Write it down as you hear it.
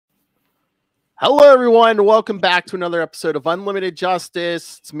Hello, everyone. Welcome back to another episode of Unlimited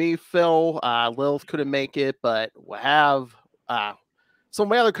Justice. It's me, Phil. Lilith couldn't make it, but we have some of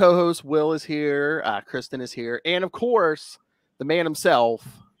my other co-hosts. Will is here. Kristen is here. And, of course, the man himself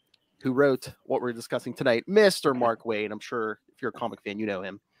who wrote what we're discussing tonight, Mr. Mark Waid. I'm sure if you're a comic fan, you know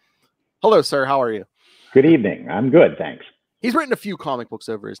him. Hello, sir. How are you? Good evening. I'm good, thanks. He's written a few comic books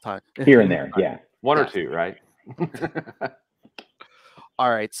over his time. Here and there, yeah. One or two, right? All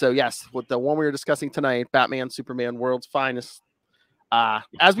right, so yes, with the one we were discussing tonight, Batman, Superman, World's Finest.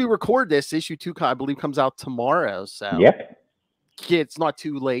 As we record this, issue 2, I believe, comes out tomorrow. So yep, it's not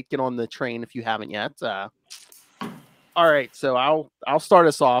too late. Get on the train if you haven't yet. All right, so I'll start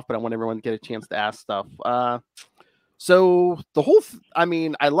us off, but I want everyone to get a chance to ask stuff. So the whole,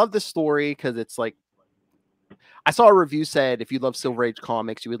 I love this story because it's like, I saw a review said if you love Silver Age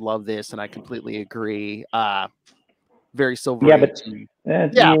comics, you would love this, and I completely agree. Very Silver Age.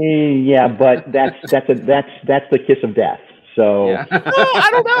 But that's the kiss of death. So no, I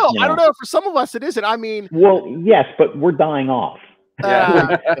don't know. I don't know. For some of us, it isn't. Well, yes, but we're dying off.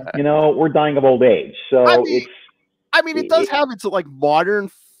 We're dying of old age. So it does have its like modern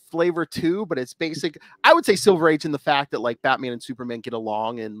flavor too, but it's basic. I would say Silver Age in the fact that like Batman and Superman get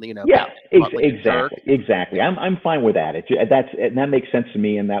along, and exactly. I'm fine with that. That makes sense to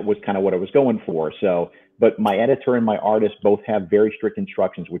me, and that was kind of what I was going for. So. But my editor and my artist both have very strict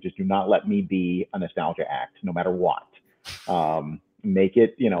instructions, which is do not let me be a nostalgia act, no matter what. Make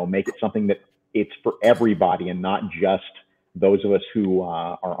it something that it's for everybody and not just those of us who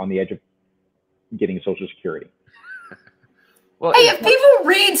are on the edge of getting Social Security. Well, hey, if people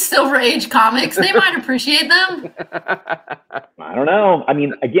read Silver Age comics, they might appreciate them. I don't know.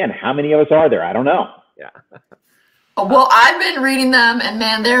 Again, how many of us are there? I don't know. Yeah. Well, I've been reading them, and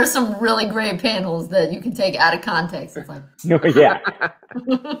man, there are some really great panels that you can take out of context. It's like, yeah,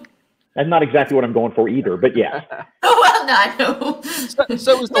 that's not exactly what I'm going for either, but yeah. Well, no, I know. So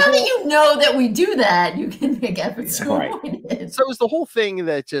now that you know that we do that, you can make efforts to avoid it. So is the whole thing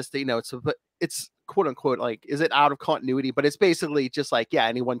that just it's quote unquote like, is it out of continuity? But it's basically just like, yeah,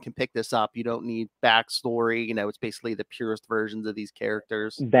 anyone can pick this up. You don't need backstory. It's basically the purest versions of these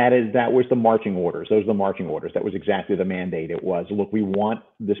characters. That was the marching orders. Those are the marching orders. That was exactly the mandate. It was, look, we want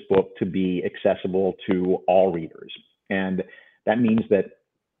this book to be accessible to all readers. And that means that,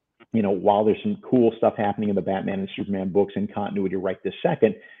 while there's some cool stuff happening in the Batman and Superman books in continuity right this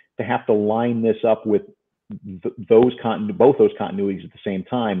second, to have to line this up with both those continuities at the same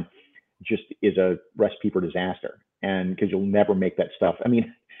time just is a recipe for disaster. And because you'll never make that stuff.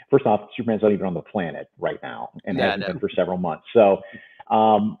 First off, Superman's not even on the planet right now and hasn't been for several months. So,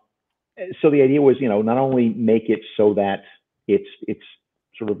 so the idea was, not only make it so that it's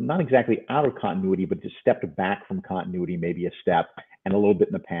sort of not exactly out of continuity, but just stepped back from continuity, maybe a step and a little bit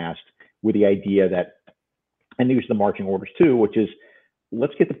in the past, with the idea that, and these are the marching orders too, which is,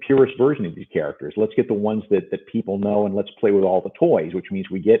 let's get the purest version of these characters. Let's get the ones that people know, and let's play with all the toys, which means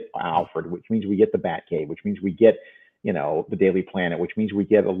we get Alfred, which means we get the Batcave, which means we get, the Daily Planet, which means we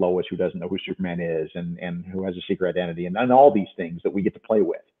get a Lois who doesn't know who Superman is and who has a secret identity, and all these things that we get to play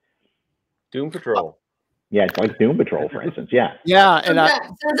with. Doom Patrol. Yeah, it's like Doom Patrol, for instance. Yeah. Yeah. And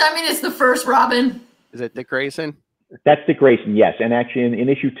does that mean it's the first Robin? Is it Dick Grayson? That's Dick Grayson, yes. And actually in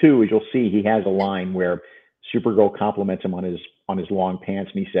issue 2, as you'll see, he has a line where Supergirl compliments him on his long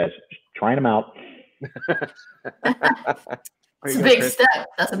pants, and he says, trying them out. It's a big step.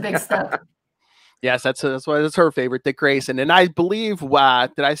 That's a big step. Yes, that's her favorite, Dick Grayson. And I believe,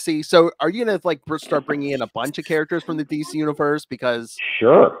 did I see? So are you going to start bringing in a bunch of characters from the DC universe? Because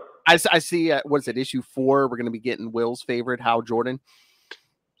sure. I see, what is it, issue 4? We're going to be getting Will's favorite, Hal Jordan.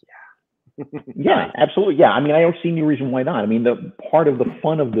 Yeah, absolutely. Yeah, I don't see any reason why not. The part of the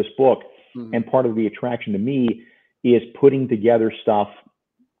fun of this book and part of the attraction to me is putting together stuff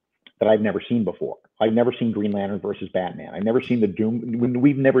that I've never seen before. I've never seen Green Lantern versus Batman. I've never seen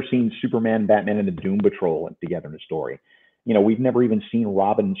we've never seen Superman, Batman, and the Doom Patrol together in a story. We've never even seen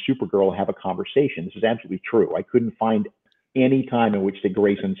Robin and Supergirl have a conversation. This is absolutely true. I couldn't find any time in which Dick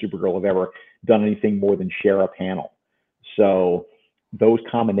Grayson and Supergirl have ever done anything more than share a panel. So those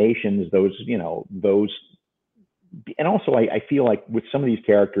combinations, and also I feel like with some of these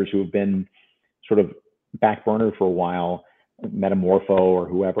characters who have been sort of back burner for a while, Metamorpho or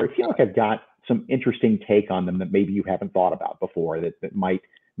whoever, I feel like I've got some interesting take on them that maybe you haven't thought about before, that might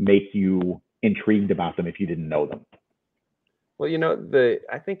make you intrigued about them if you didn't know them. Well,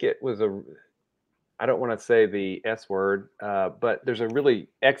 I think it was I don't want to say the S word, but there's a really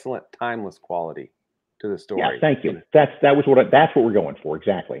excellent timeless quality to the story. Yeah, thank you. That's what we're going for,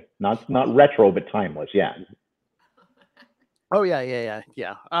 exactly. Not retro, but timeless. Yeah. Oh yeah.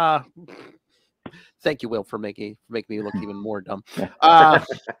 Thank you, Will, for making me look even more dumb.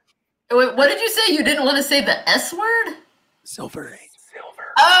 Wait, what did you say? You didn't want to say the S word? Silver.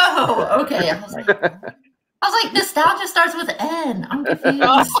 Oh, okay. I was like, nostalgia starts with N. I'm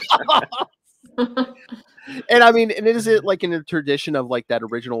confused. And I mean, and is it like in a tradition of like that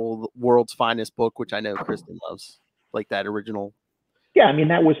original World's Finest book, which I know Kristen loves, like that original? Yeah, I mean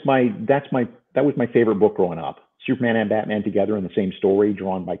that was my favorite book growing up. Superman and Batman together in the same story,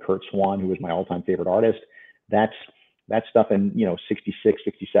 drawn by Kurt Swan, who was my all-time favorite artist. That stuff in 66,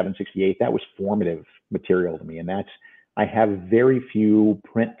 67, 68, that was formative material to me. And I have very few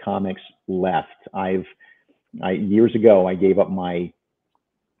print comics left. Years ago I gave up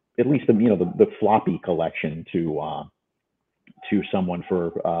at least the floppy collection to someone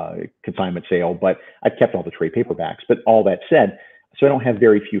for consignment sale, but I've kept all the trade paperbacks. But all that said, so I don't have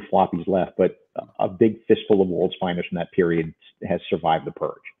very few floppies left, but a big fistful of World's Finest from that period has survived the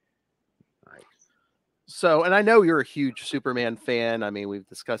purge. So, and I know you're a huge Superman fan. I mean, we've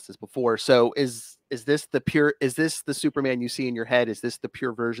discussed this before. So is this the Superman you see in your head? Is this the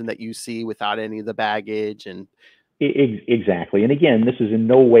pure version that you see without any of the baggage? And exactly. And again, this is in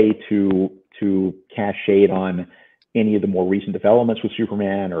no way to cast shade on any of the more recent developments with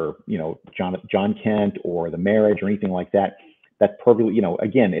Superman, or John Kent, or the marriage, or anything like that. That's perfectly,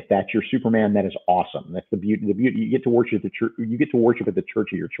 again, if that's your Superman, that is awesome. That's the beauty. You get to worship you get to worship at the church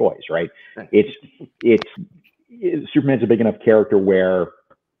of your choice, right? Superman's a big enough character where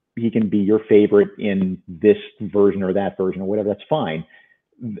he can be your favorite in this version or that version or whatever. That's fine.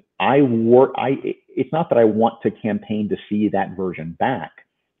 It's not that I want to campaign to see that version back.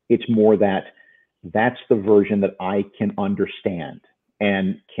 It's more that that's the version that I can understand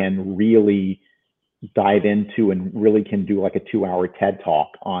and can really dive into, and really can do like a 2-hour TED talk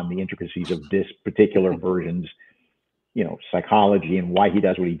on the intricacies of this particular version's, psychology, and why he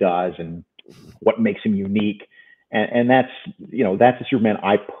does what he does, and what makes him unique. And that's a Superman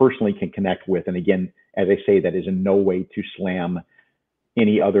I personally can connect with. And again, as I say, that is in no way to slam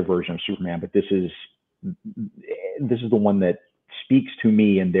any other version of Superman, but this is the one that speaks to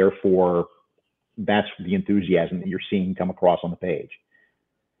me, and therefore that's the enthusiasm that you're seeing come across on the page.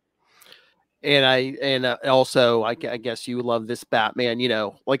 And also, I guess you love this Batman.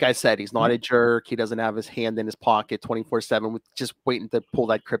 Like I said, he's not a jerk. He doesn't have his hand in his pocket 24/7, with just waiting to pull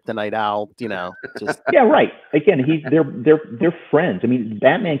that kryptonite out. Just yeah, right. Again, they're friends. I mean,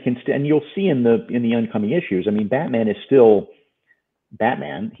 Batman can and you'll see in the oncoming issues. I mean, Batman is still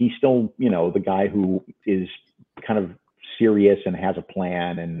Batman. He's still the guy who is kind of serious and has a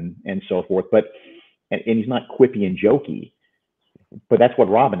plan and so forth. But and he's not quippy and jokey. But that's what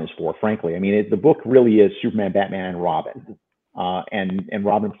Robin is for, frankly. I mean, the book really is Superman, Batman, and Robin. And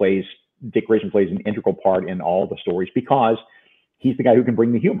Robin Dick Grayson plays an integral part in all the stories, because he's the guy who can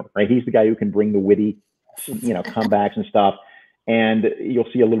bring the humor, right? He's the guy who can bring the witty, comebacks and stuff. And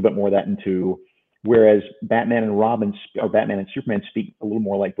you'll see a little bit more of that in 2. Whereas Batman and Superman speak a little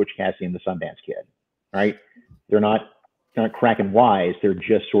more like Butch Cassidy and the Sundance Kid, right? They're not cracking wise. They're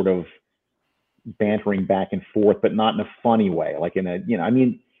just sort of bantering back and forth, but not in a funny way, like in a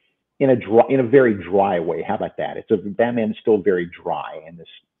in a very dry way. How about that? Batman is still very dry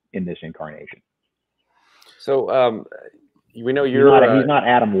in this incarnation. So we know he's not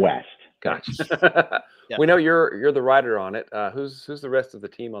Adam West. Gotcha. Yeah. We know you're the writer on it. Who's the rest of the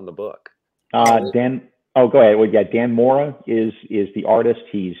team on the book? Dan. Oh, go ahead. Well, yeah, Dan Mora is the artist.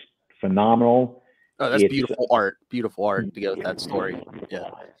 He's phenomenal. Oh, that's beautiful art. Beautiful art to go with that story. Yeah.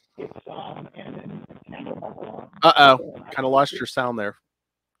 Uh-oh. Kind of lost your sound there.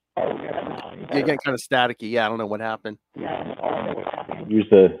 You're getting kind of staticky. Yeah, I don't know what happened. There you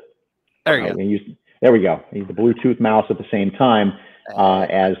go. There we go. Use the Bluetooth mouse at the same time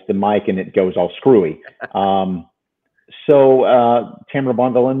as the mic, and it goes all screwy. So Tamara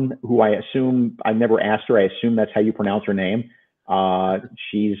Bonvillain, who I assume, I've never asked her, I assume that's how you pronounce her name.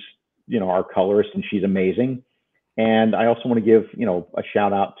 She's, our colorist, and she's amazing. And I also want to give, a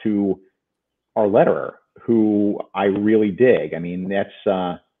shout out to our letterer, who I really dig. I mean, that's,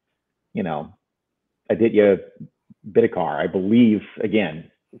 Aditya Bidikar, I believe, again,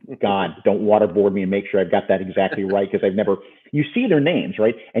 God, don't waterboard me and make sure I've got that exactly right, because you see their names,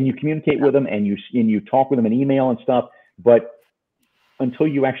 right? And you communicate with them, and you talk with them in email and stuff, but until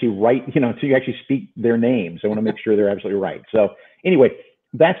you actually write, until you actually speak their names, I want to make sure they're absolutely right. So anyway,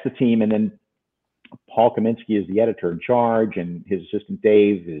 that's the team. And then Paul Kaminsky is the editor in charge, and his assistant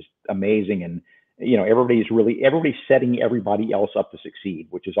Dave is amazing. And, everybody's setting everybody else up to succeed,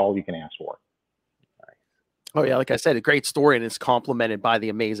 which is all you can ask for. Oh yeah. Like I said, a great story, and it's complemented by the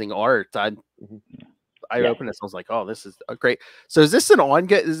amazing art. opened this. I was like, oh, this is great. So is this an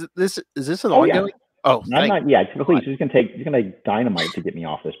ongoing? Is this an ongoing? Yeah. Oh, I'm not. Yeah, please. It's gonna take dynamite to get me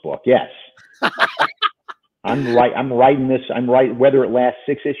off this book. Yes. I'm writing this. Whether it lasts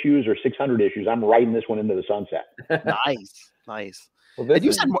 6 issues or 600 issues. I'm writing this one into the sunset. Nice. Well, and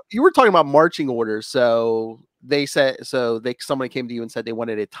you said you were talking about marching orders. So somebody came to you and said they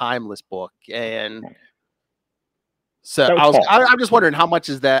wanted a timeless book, and so I'm just wondering how much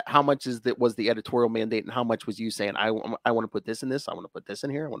was the editorial mandate, and how much was you saying I want to put this in this, I want to put this in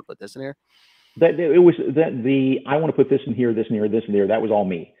here, I want to put this in here. It was I want to put this in here, this in here, this in there. That was all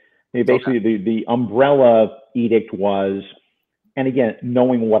me. Basically, the umbrella edict was, and again,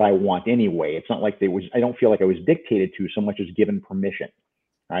 knowing what I want anyway. It's not like I don't feel like I was dictated to so much as given permission,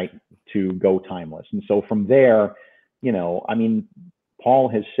 right, to go timeless. And so from there, I mean, Paul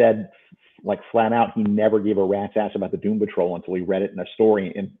has said, like, flat out, he never gave a rat's ass about the Doom Patrol until he read it in a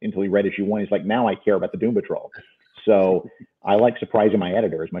story, until he read issue 1. He's like, now I care about the Doom Patrol. So I like surprising my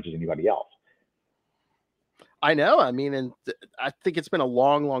editor as much as anybody else. I know. I mean, and I think it's been a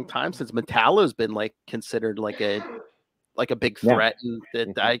long time since Metallo's been considered like a big threat, and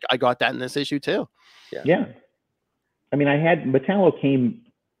that I got that in this issue too. Yeah. I mean, Metallo came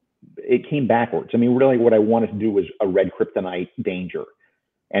backwards. I mean, really, what I wanted to do was a Red Kryptonite danger,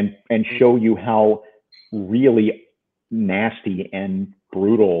 and show you how really nasty and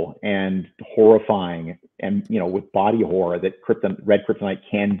brutal and horrifying, and with body horror, that Red Kryptonite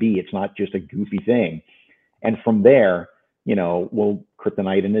can be. It's not just a goofy thing. And from there,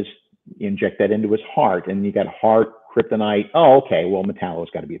 Kryptonite inject that into his heart, and you got heart, Kryptonite. Oh, okay. Well,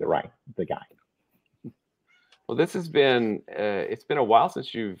 Metallo's got to be the guy. Well, this has been it's been a while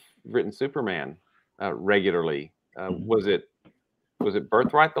since you've written Superman regularly. Was it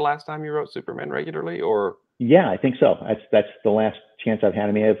Birthright the last time you wrote Superman regularly, or? Yeah, I think so. That's the last chance I've had.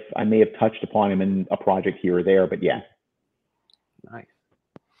 I may have touched upon him in a project here or there, but yeah. Nice.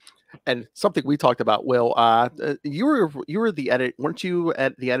 And something we talked about, Will, you were the edit, weren't you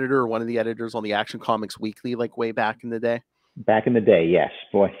the editor or one of the editors on the Action Comics Weekly, like way back in the day? Back in the day, yes.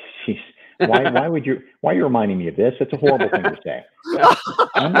 Boy, jeez. Why are you reminding me of this? It's a horrible thing to say.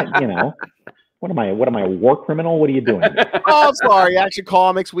 I'm not, what am I, a war criminal? What are you doing? Oh, I'm sorry. Action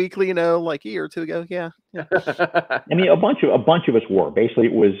Comics Weekly, like a year or two ago. Yeah. I mean, a bunch of us were. Basically,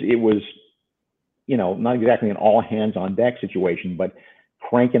 it was, not exactly an all hands on deck situation, but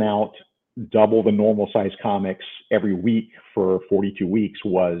cranking out double the normal size comics every week for 42 weeks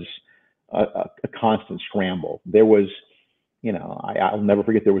was a constant scramble. There was, I'll never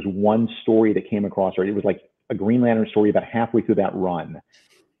forget, there was one story that came across, or it was like a Green Lantern story about halfway through that run.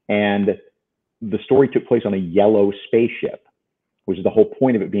 And the story took place on a yellow spaceship, which is the whole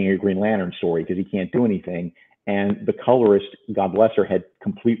point of it being a Green Lantern story, because he can't do anything. And the colorist, God bless her, had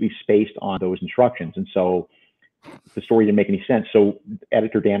completely spaced on those instructions. And so the story didn't make any sense. So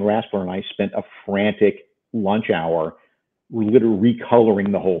editor Dan Raspler and I spent a frantic lunch hour literally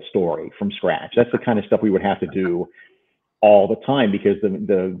recoloring the whole story from scratch. That's the kind of stuff we would have to do all the time, because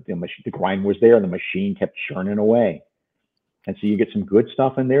the grind was there and the machine kept churning away. And so you get some good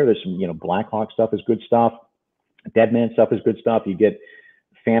stuff in there. There's some, Blackhawk stuff is good stuff. Deadman stuff is good stuff. You get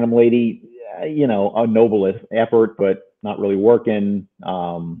Phantom Lady, a noble effort, but not really working.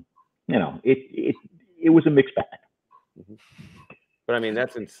 It was a mixed bag. Mm-hmm. But I mean,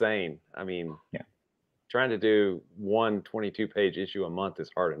 that's insane. I mean, trying to do one 22-page issue a month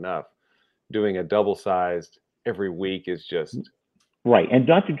is hard enough. Doing a double-sized every week is just right. And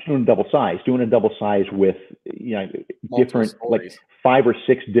not just doing a double size with different stories. Like 5 or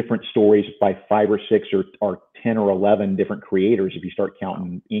 6 different stories by 5 or 6 or 10 or 11 different creators, if you start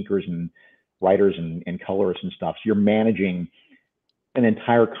counting inkers and writers and colorists and stuff. So you're managing an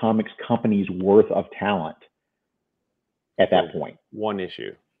entire comics company's worth of talent at that point. One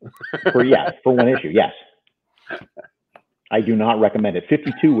issue. for one issue, yes. I do not recommend it.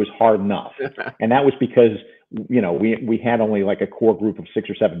 52 was hard enough. And that was because, we had only like a core group of 6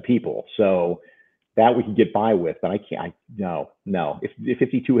 or 7 people. So that we could get by with, but no. If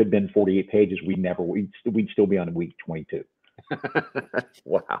 52 had been 48 pages, we'd still be on week 22.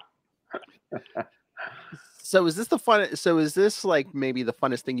 Wow. So is this like maybe the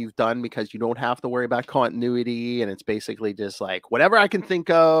funnest thing you've done, because you don't have to worry about continuity, and it's basically just like whatever I can think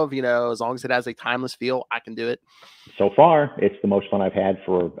of, as long as it has a timeless feel, I can do it? So far, it's the most fun I've had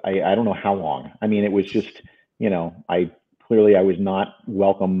for, I don't know how long. I mean, it was just, I was not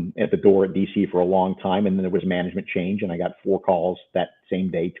welcome at the door at DC for a long time. And then there was management change, and I got 4 calls that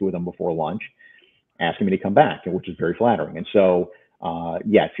same day, 2 of them before lunch, asking me to come back, which is very flattering. And so,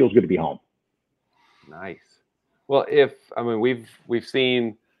 it feels good to be home. Nice. Well, we've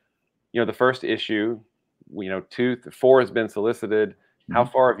seen, the first issue 2, 4 has been solicited. How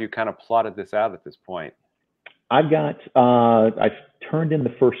far have you kind of plotted this out at this point? I've turned in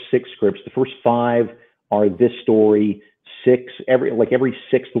the first 6 scripts. The first 5 are this story. 6, every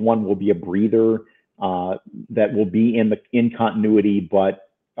 6th one will be a breather that will be in continuity, but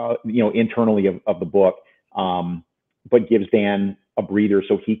internally of the book, but gives Dan a breather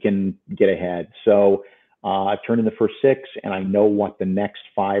so he can get ahead. So I've turned in the first 6, and I know what the next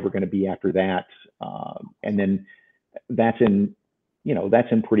 5 are going to be after that, and then that's in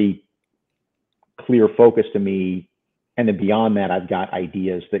pretty clear focus to me. And then beyond that, I've got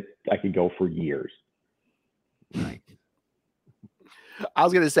ideas that I could go for years. Right. I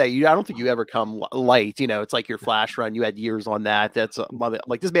was going to say, I don't think you ever come light. It's like your Flash run. You had years on that. That's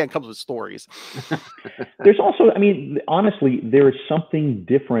like this man comes with stories. There's also, honestly, there is something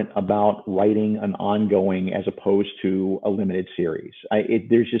different about writing an ongoing as opposed to a limited series.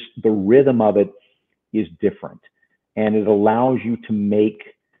 There's just the rhythm of it is different, and it allows you to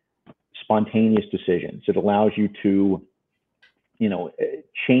make spontaneous decisions. It allows you to,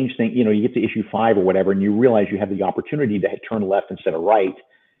 change things. You get to issue 5 or whatever, and you realize you have the opportunity to turn left instead of right,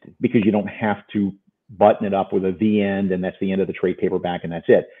 because you don't have to button it up with a the end, and that's the end of the trade paperback, and that's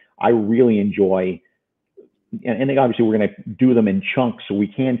it. I really enjoy, and then obviously we're going to do them in chunks so we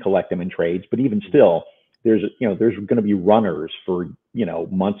can collect them in trades. But even still, there's going to be runners for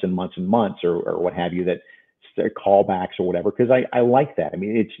months and months and months or what have you, that callbacks or whatever, because I like that.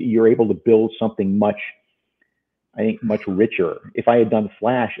 You're able to build something much richer. If I had done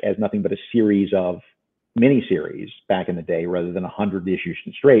Flash as nothing but a series of miniseries back in the day rather than 100 issues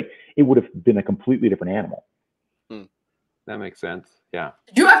straight, it would have been a completely different animal. That makes sense. Yeah.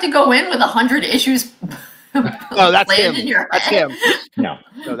 Did you have to go in with 100 issues? No, that's him. That's him. No,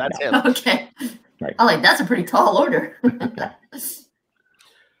 that's him. Okay. Right. That's a pretty tall order.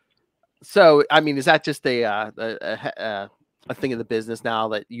 So, is that just a thing of the business now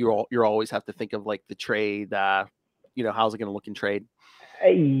that you're always have to think of like the trade? How's it going to look in trade?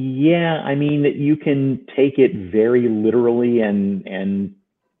 Yeah, you can take it very literally and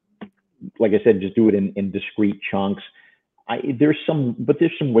like I said, just do it in discrete chunks. There's some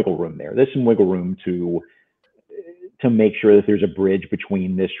wiggle room there. There's some wiggle room to make sure that there's a bridge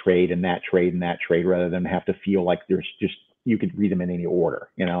between this trade and that trade and that trade, rather than have to feel like you could read them in any order,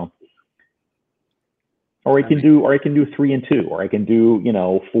 Or I can do 3 and 2, or I can do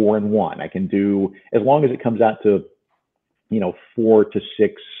 4 and 1. I can do, as long as it comes out to 4 to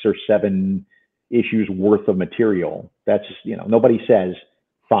 6 or 7 issues worth of material. That's nobody says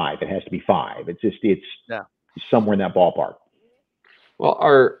 5. It has to be 5. It's somewhere in that ballpark. Well,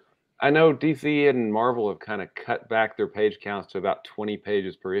 I know DC and Marvel have kind of cut back their page counts to about 20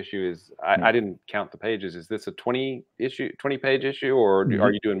 pages per issue. I didn't count the pages. Is this a 20 page issue, or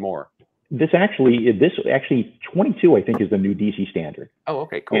are you doing more? This actually 22, I think, is the new DC standard. Oh,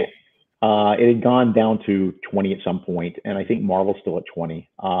 okay, cool. It had gone down to 20 at some point, and I think Marvel's still at 20.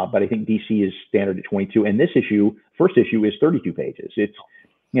 But I think DC is standard at 22. And this first issue, is 32 pages. It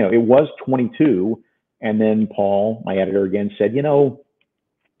was 22, and then Paul, my editor, again said,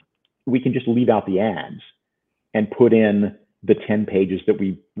 we can just leave out the ads and put in the 10 pages that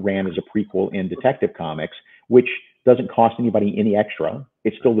we ran as a prequel in Detective Comics, which doesn't cost anybody any extra.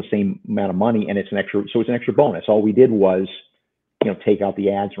 It's still the same amount of money, and it's an extra bonus. All we did was, take out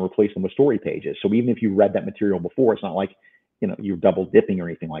the ads and replace them with story pages. So even if you read that material before, it's not like, you're double dipping or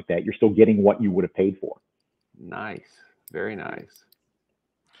anything like that. You're still getting what you would have paid for. Nice. Very nice.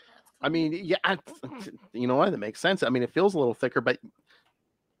 Yeah, you know what? That makes sense. It feels a little thicker, but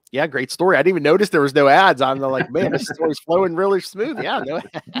yeah, great story. I didn't even notice there was no ads. I'm like, man, this story's flowing really smooth. Yeah, no.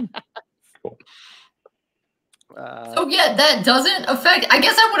 Cool. So yeah, that doesn't affect. I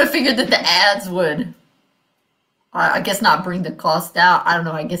guess I would have figured that the ads would, I guess, not bring the cost out. I don't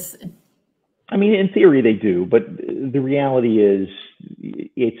know. I guess. In theory they do, but the reality is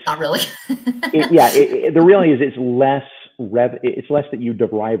it's not really. The reality is it's less that you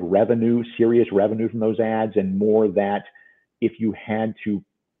derive serious revenue from those ads, and more that if you had to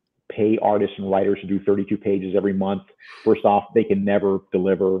pay artists and writers to do 32 pages every month, first off, they can never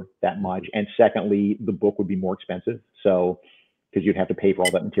deliver that much, and secondly, the book would be more expensive, so because you'd have to pay for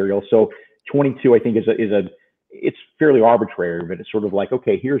all that material. So 22, I think, it's fairly arbitrary, but it's sort of like,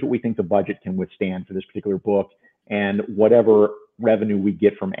 okay, here's what we think the budget can withstand for this particular book, and whatever revenue we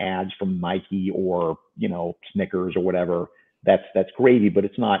get from ads from Nike or Snickers or whatever, that's gravy, but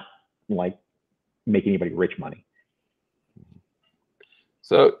it's not like making anybody rich money.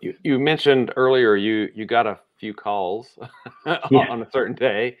 So you mentioned earlier you got a few calls on a certain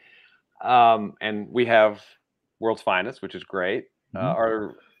day, and we have World's Finest, which is great.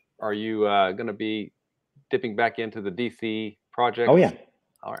 Are you going to be dipping back into the DC projects? Oh yeah.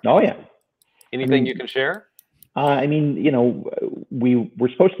 All right. Oh yeah. Anything you can share? I mean, you know, we were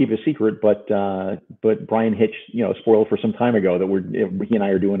supposed to keep it a secret, but Brian Hitch, you know, spoiled for some time ago that he and I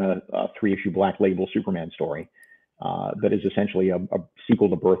are doing a 3-issue Black Label Superman story that is essentially a sequel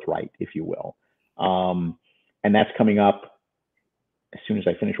to Birthright, if you will, and that's coming up as soon as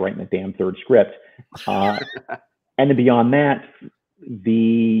I finish writing the damn third script. And then beyond that,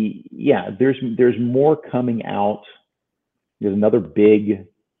 there's more coming out. There's another big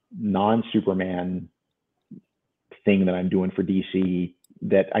non-Superman thing that I'm doing for DC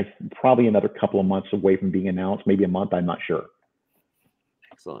that I probably another couple of months away from being announced, maybe a month. I'm not sure.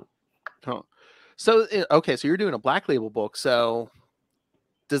 Excellent. Oh. So, okay, so you're doing a Black Label book. So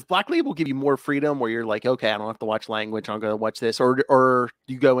does Black Label give you more freedom where you're like, okay, I don't have to watch language, I'm going to watch this, or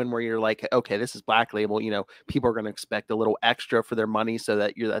you go in where you're like, okay, this is Black Label, you know, people are going to expect a little extra for their money, so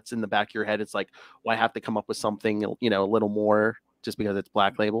that that's in the back of your head. It's like, well, I have to come up with something, you know, a little more just because it's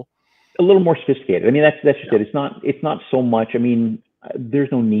Black Label. A little more sophisticated. I mean, that's just it. It's not so much. I mean, there's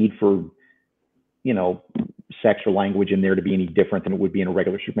no need for, you know, sex or language in there to be any different than it would be in a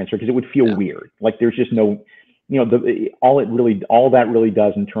regular Superman story, because it would feel weird. Like there's just no, you know, all that really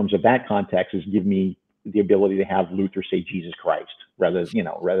does in terms of that context is give me the ability to have Luthor say Jesus Christ rather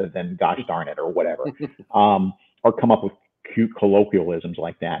than gosh darn it or whatever, or come up with cute colloquialisms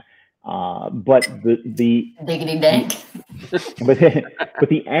like that. But the diggity dank. but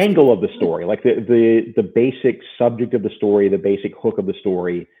the angle of the story, like the basic subject of the story, the basic hook of the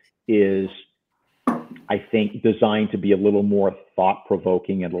story is, I think, designed to be a little more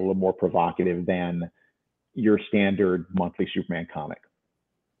thought-provoking and a little more provocative than your standard monthly Superman comic.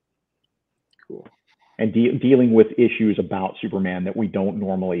 Cool. And dealing with issues about Superman that we don't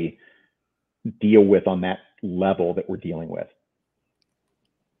normally deal with on that level that we're dealing with.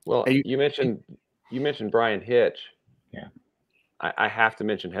 Well, you mentioned Brian Hitch. Yeah. I have to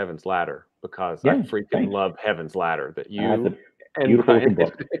mention Heaven's Ladder, because I freaking love Heaven's Ladder. That you beautiful looking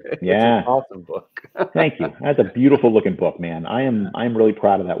book. Yeah. It's an awesome book. Thank you. That's a beautiful looking book, man. I'm really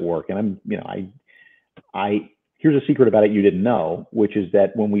proud of that work. And here's a secret about it you didn't know, which is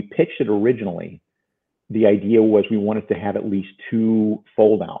that when we pitched it originally, the idea was we wanted to have at least 2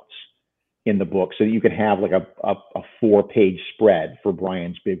 foldouts in the book so that you could have like a 4-page spread for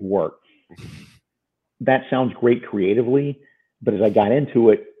Brian's big work. That sounds great creatively, but as I got into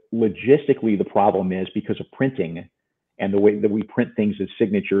it, logistically, the problem is because of printing and the way that we print things as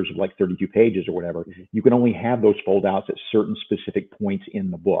signatures of like 32 pages or whatever, you can only have those foldouts at certain specific points in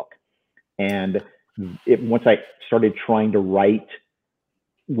the book. And once I started trying to write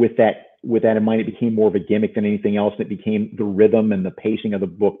with that in mind, it became more of a gimmick than anything else. It became the rhythm and the pacing of the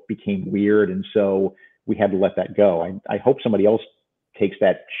book became weird. And so we had to let that go. I hope somebody else takes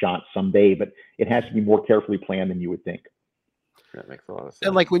that shot someday, but it has to be more carefully planned than you would think. That makes a lot of sense.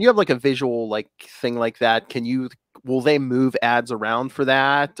 And like when you have like a visual like thing like that, will they move ads around for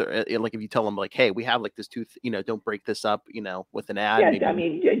that? Or like if you tell them like, hey, we have like this don't break this up, with an ad. Yeah, maybe. I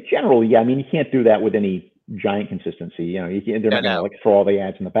mean, generally, yeah. I mean, you can't do that with any giant consistency. They're not going to like throw all the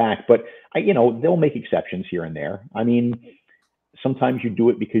ads in the back, but they'll make exceptions here and there. I mean, sometimes you do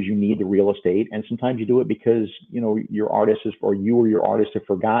it because you need the real estate, and sometimes you do it because your artist or your artist have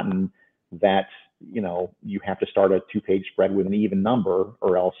forgotten that you have to start a 2-page spread with an even number,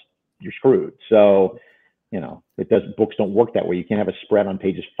 or else you're screwed. So books don't work that way. You can't have a spread on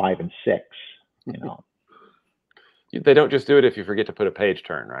pages 5 and 6. They don't just do it if you forget to put a page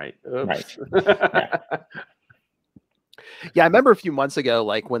turn, right? Oops. Right. Yeah, I remember a few months ago,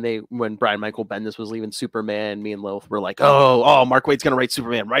 like when Brian Michael Bendis was leaving Superman, me and Lilith were like, oh, Mark Waid's gonna write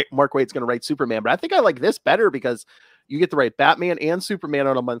Superman, right? Mark Waid's gonna write Superman. But I think I like this better because you get to write Batman and Superman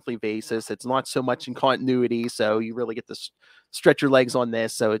on a monthly basis. It's not so much in continuity, so you really get to stretch your legs on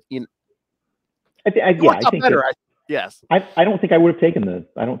this. So I think better. Yes. I don't think I would have taken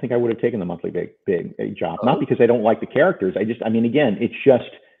the monthly big job. Not because I don't like the characters. Again, it's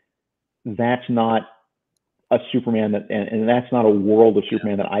just that's not a Superman and that's not a world of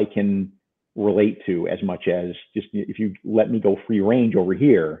Superman that I can relate to as much as just if you let me go free range over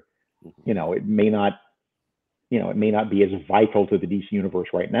here, it may not be as vital to the DC universe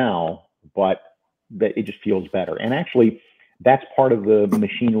right now, but that it just feels better. And actually, that's part of the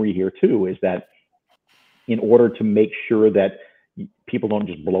machinery here too, is that in order to make sure that people don't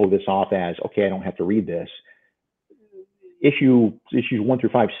just blow this off as, okay, I don't have to read this, issues 1 through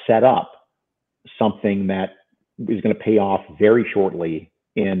 5 set up something that is going to pay off very shortly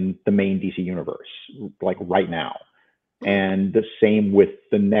in the main DC universe, like right now. And the same with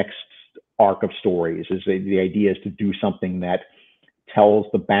the next arc of stories. Is the idea is to do something that tells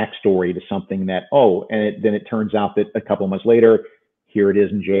the backstory to something that, oh, and then it turns out that a couple of months later, here it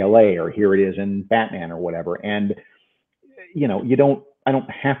is in JLA, or here it is in Batman, or whatever. And, you know, I don't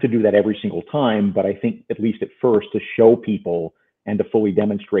have to do that every single time, but I think at least at first, to show people and to fully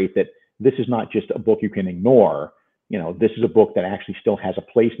demonstrate that this is not just a book you can ignore. You know, this is a book that actually still has a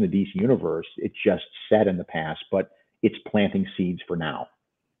place in the DC universe. It's just set in the past, but it's planting seeds for now.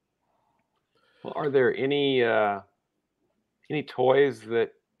 Well, are there any toys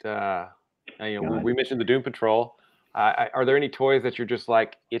that you know? We mentioned the Doom Patrol. Are there any toys that you're just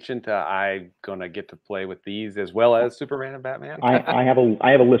like itching to? I'm gonna get to play with these as well as Superman and Batman. I have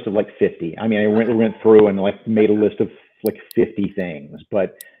a list of like 50. I mean, I went through and like made a list of like 50 things.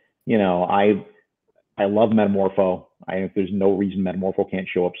 But you know, I love Metamorpho. There's no reason Metamorpho can't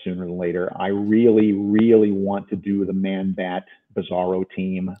show up sooner than later. I really, really want to do the Man-Bat Bizarro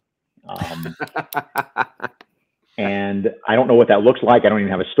team. And I don't know what that looks like. I don't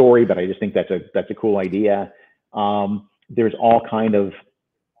even have a story, but I just think that's a cool idea. There's all kind of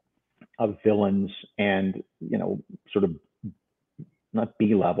villains and, you know, sort of not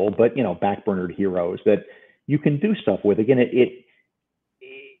B-level, but, you know, backburnered heroes that you can do stuff with. Again,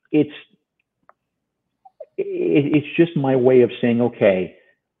 it's just my way of saying, okay,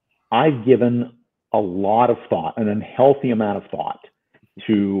 I've given a lot of thought, an unhealthy amount of thought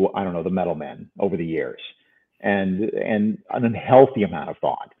to, I don't know, the Metal Men over the years, and an unhealthy amount of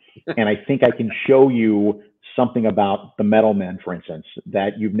thought. And I think I can show you something about the Metal Men, for instance,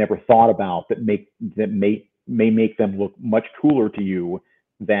 that you've never thought about, that may make them look much cooler to you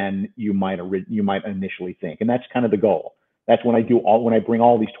than you might initially think. And that's kind of the goal. That's when I bring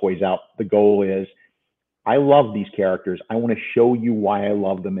all these toys out, the goal is, I love these characters. I want to show you why I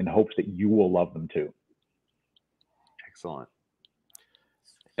love them in hopes that you will love them too. Excellent.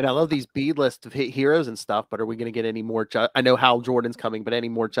 And I love these B list of heroes and stuff, but are we going to get any more? I know Hal Jordan's coming, but any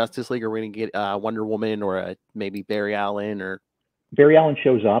more Justice League? Are we going to get Wonder Woman or maybe Barry Allen? Or Barry Allen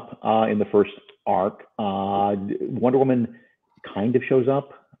shows up in the first arc. Wonder Woman kind of shows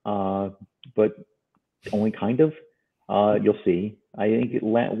up, but only kind of. You'll see. I think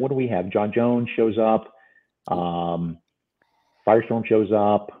what do we have? John Jones shows up. Firestorm shows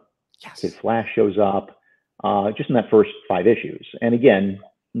up. Yes. Kid Flash shows up. Just in that first 5 issues, and again,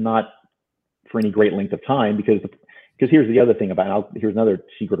 not for any great length of time, because here's the other thing here's another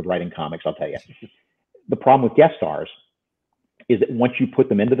secret of writing comics. I'll tell you, the problem with guest stars is that once you put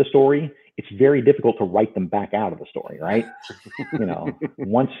them into the story, it's very difficult to write them back out of the story, right?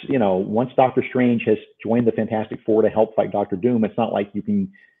 Once Doctor Strange has joined the Fantastic Four to help fight Doctor Doom, it's not like you can,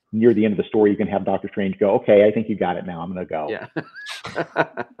 near the end of the story, you can have Doctor Strange go, okay, I think you got it now, I'm going to go. Yeah.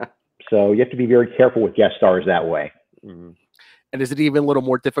 So you have to be very careful with guest stars that way. Mm-hmm. And is it even a little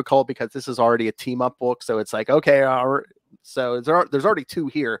more difficult because this is already a team up book? So it's like, okay, so there's already 2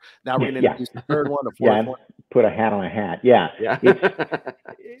 here. Now we're going to introduce the third one, the fourth one. Put a hat on a hat. Yeah. Yeah.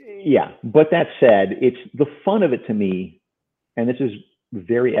 Yeah. But that said, it's the fun of it to me, and this is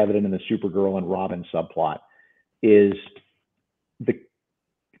very evident in the Supergirl and Robin subplot, is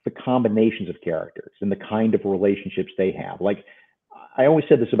the combinations of characters and the kind of relationships they have. Like, I always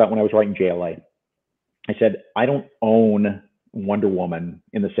said this about when I was writing JLA. I said, I don't own Wonder Woman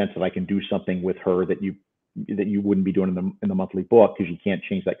in the sense that I can do something with her that you wouldn't be doing in the monthly book, because you can't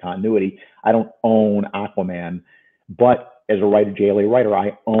change that continuity. I don't own Aquaman, but as a JLA writer,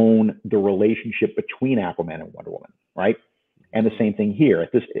 I own the relationship between Aquaman and Wonder Woman, right? And the same thing here.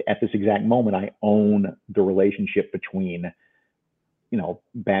 At this exact moment, I own the relationship between, you know,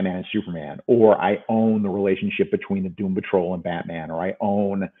 Batman and Superman, or I own the relationship between the Doom Patrol and Batman, or I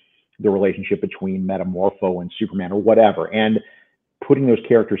own the relationship between Metamorpho and Superman, or whatever. And putting those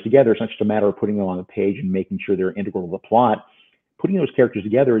characters together, it's not just a matter of putting them on the page and making sure they're integral to the plot. Putting those characters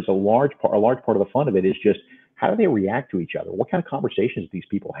together is a large part of the fun of it is just, how do they react to each other? What kind of conversations do these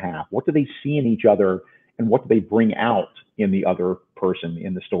people have? What do they see in each other, and what do they bring out in the other person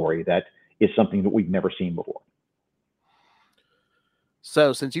in the story that is something that we've never seen before?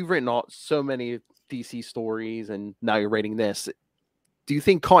 So since you've written so many DC stories and now you're writing this, do you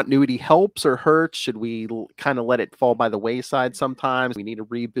think continuity helps or hurts? Should we kind of let it fall by the wayside sometimes? We need a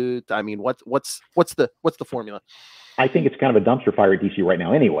reboot. I mean, what's the formula? I think it's kind of a dumpster fire at DC right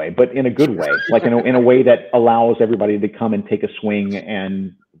now anyway, but in a good way, like in a way that allows everybody to come and take a swing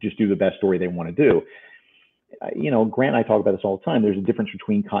and just do the best story they want to do. Grant and I talk about this all the time. There's a difference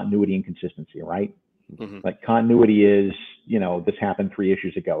between continuity and consistency, right? Mm-hmm. Like continuity is, this happened 3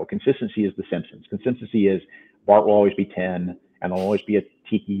 issues ago. Consistency is The Simpsons. Consistency is Bart will always be 10, and there'll always be a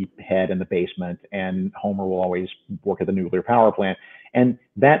tiki head in the basement, and Homer will always work at the nuclear power plant. And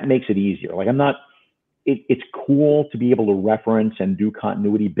that makes it easier. Like, I'm not it's cool to be able to reference and do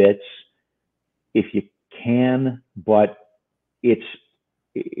continuity bits if you can, but it's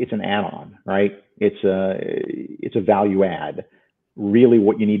an add-on, right? It's a value add. Really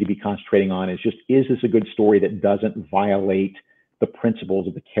what you need to be concentrating on is just, is this a good story that doesn't violate the principles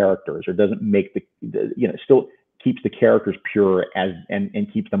of the characters, or doesn't make still keeps the characters pure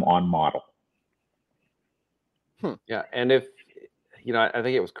and keeps them on model. Yeah, and if I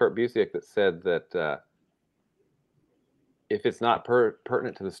think it was Kurt Busiek that said that if it's not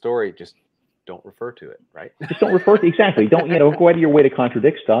pertinent to the story, just don't refer to it, right? Just don't refer to exactly. Don't go out of your way to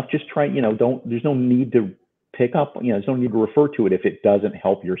contradict stuff. Just try, don't. There's no need to pick up. There's no need to refer to it if it doesn't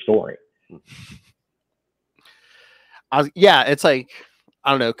help your story. Yeah, it's like,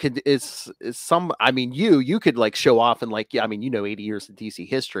 I don't know. You could like show off and 80 years of DC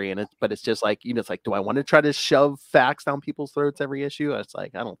history, but it's just like, it's like, do I want to try to shove facts down people's throats every issue? It's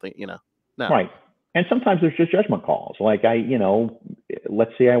like, I don't think, no. Right. And sometimes there's just judgment calls. Like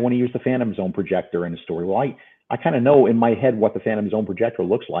let's say I want to use the Phantom Zone projector in a story. Well, I kind of know in my head what the Phantom Zone projector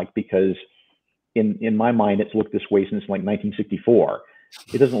looks like, because in my mind, it's looked this way since like 1964.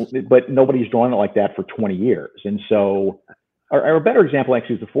 It doesn't, but nobody's drawn it like that for 20 years. And so, a better example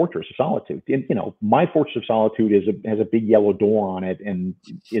actually is the Fortress of Solitude. And, my Fortress of Solitude has a big yellow door on it and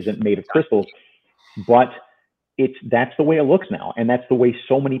isn't made of crystals, but that's the way it looks now. And that's the way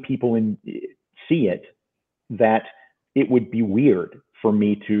so many people see it, that it would be weird for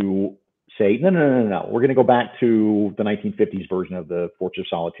me to say, no, we're going to go back to the 1950s version of the Fortress of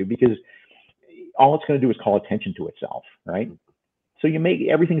Solitude, because all it's going to do is call attention to itself, right? So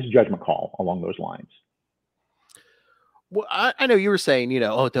everything's a judgment call along those lines. Well, I know you were saying,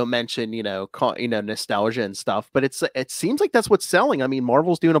 don't mention, nostalgia and stuff, but it seems like that's what's selling. I mean,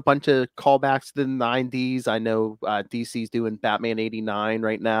 Marvel's doing a bunch of callbacks to the 90s. I know DC's doing Batman 89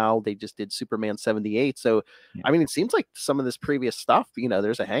 right now. They just did Superman 78. So, yeah. I mean, it seems like some of this previous stuff,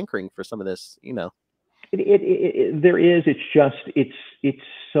 there's a hankering for some of this, There is. It's just, it's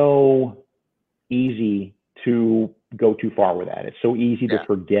so easy to go too far with that. It's so easy to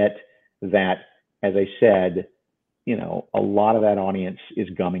forget that, as I said, a lot of that audience is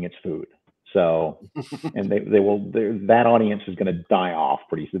gumming its food. So, and that audience is going to die off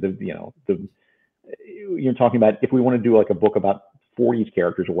pretty soon. You're talking about, if we want to do like a book about 40s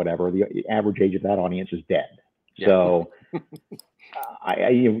characters or whatever, the average age of that audience is dead. Yeah. So,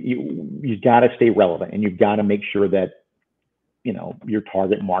 you've got to stay relevant, and you've got to make sure that your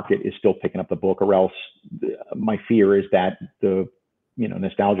target market is still picking up the book, or else my fear is that the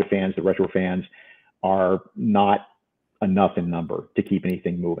nostalgia fans, the retro fans, are not enough in number to keep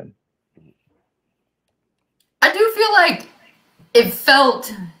anything moving. I do feel like it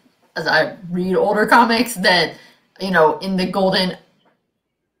felt, as I read older comics, that later in the golden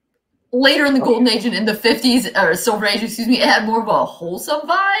age and in the 50s or silver age, excuse me, it had more of a wholesome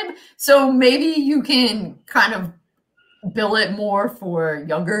vibe. So maybe you can kind of bill it more for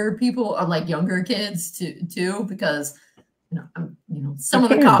younger people, or like younger kids too, because some of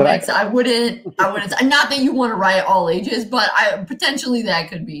the comics I wouldn't, not that you want to write all ages, but potentially that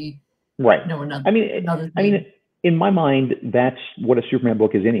could be right. Another thing. I mean, in my mind, that's what a Superman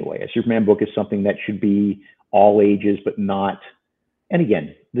book is anyway. A Superman book is something that should be all ages, but not. And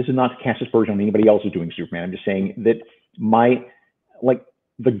again, this is not to cast aspersion on anybody else who's doing Superman. I'm just saying that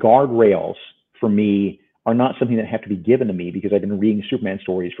the guardrails for me are not something that have to be given to me, because I've been reading Superman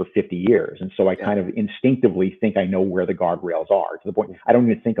stories for 50 years. And so I kind of instinctively think I know where the guardrails are, to the point I don't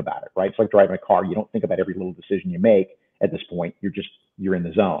even think about it, right? It's like driving a car. You don't think about every little decision you make at this point. You're in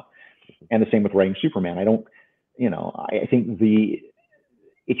the zone. And the same with writing Superman. I don't, I think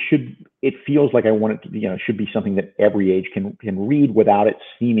it feels like I want it to, should be something that every age can read without it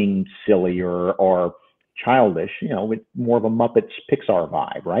seeming silly or childish, with more of a Muppets Pixar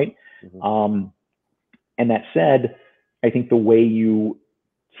vibe, right? Mm-hmm. And that said, I think the way you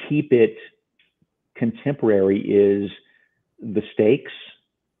keep it contemporary is the stakes,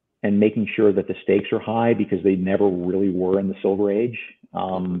 and making sure that the stakes are high, because they never really were in the Silver Age.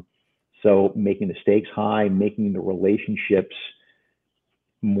 So making the stakes high, making the relationships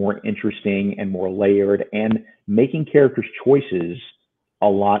more interesting and more layered, and making characters' choices a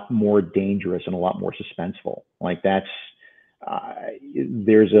lot more dangerous and a lot more suspenseful. Like that's,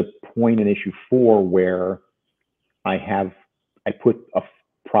 there's a point in issue 4 where I put a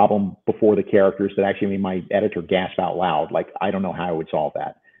problem before the characters that actually made my editor gasp out loud. Like, I don't know how I would solve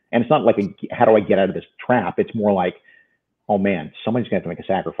that. And it's not like, how do I get out of this trap? It's more like, oh man, somebody's gonna have to make a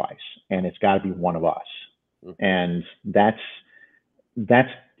sacrifice, and it's gotta be one of us. Mm-hmm. And that's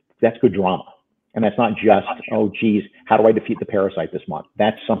good drama. And that's not just, oh, geez, how do I defeat the parasite this month?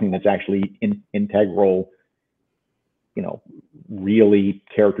 That's something that's actually integral, you know, really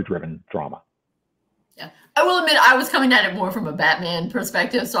character-driven drama. Yeah, I will admit I was coming at it more from a Batman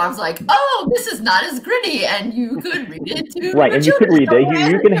perspective, so I was like, "Oh, this is not as gritty," and you could read it too. Right, and you could read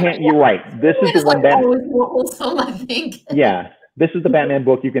it. You can you're right. This is the one that always more wholesome, I think. Yeah, this is the Batman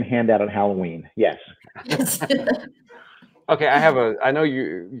book you can hand out at Halloween. Yes. Yes. Okay, I know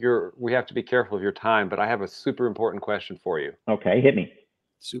we have to be careful of your time, but I have a super important question for you. Okay, hit me.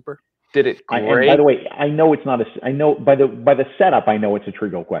 Super. Did it and by the way, I know it's not I know by the setup, I know it's a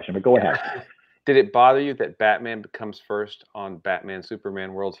trivial question, but go ahead. Did it bother you that Batman comes first on Batman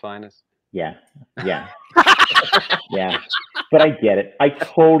Superman World's Finest? Yeah. Yeah. But I get it. I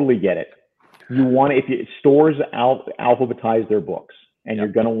totally get it. You want if stores alphabetize their books, and you're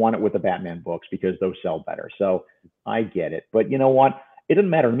going to want it with the Batman books because those sell better. So I get it. But you know what? It doesn't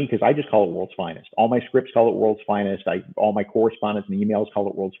matter to me because I just call it World's Finest. All my scripts call it World's Finest. All my correspondence and emails call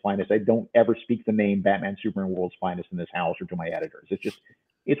it World's Finest. I don't ever speak the name Batman Superman World's Finest in this house or to my editors.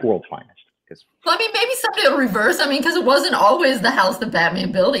 It's World's Finest. Well, I mean, maybe someday it'll reverse. I mean, because it wasn't always the house that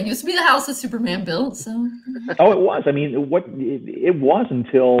Batman built. It used to be the house that Superman built. So. Oh, it was. I mean, it was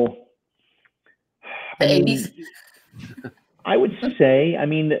until the 80s. I would say, I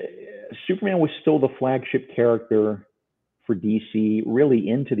mean, Superman was still the flagship character for DC really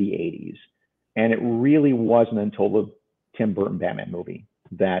into the 80s. And it really wasn't until the Tim Burton Batman movie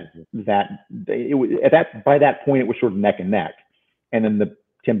that it was by that point, it was sort of neck and neck. And then the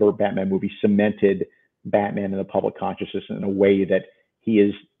Tim Burton Batman movie cemented Batman in the public consciousness in a way that he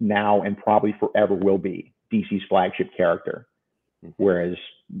is now and probably forever will be DC's flagship character. Whereas,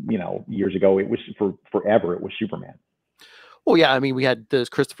 you know, years ago, it was forever, it was Superman. Well, yeah, I mean, we had those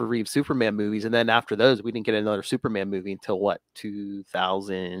Christopher Reeve Superman movies, and then after those, we didn't get another Superman movie until what,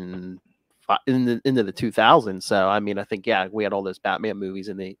 2005, into the 2000s. So, I mean, I think, yeah, we had all those Batman movies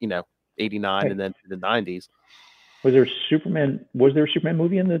in the, 89 and then the 90s. Was there a Superman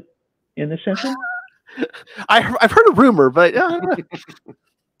movie in this century? I've heard a rumor, but trying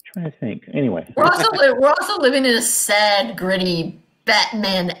to think. Anyway, we're also living in a sad, gritty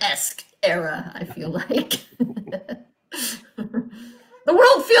Batman-esque era. I feel like the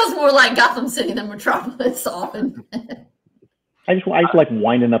world feels more like Gotham City than Metropolis often. I just like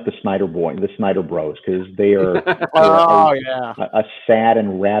winding up the Snyder Bros, because they are a sad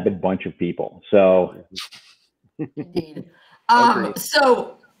and rabid bunch of people. So. Indeed.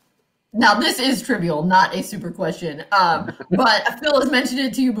 So now this is trivial, not a super question. But Phil has mentioned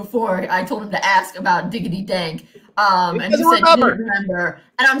it to you before. I told him to ask about Diggity Dank. And you said you didn't remember.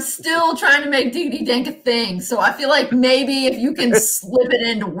 And I'm still trying to make Diggity Dank a thing. So I feel like maybe if you can slip it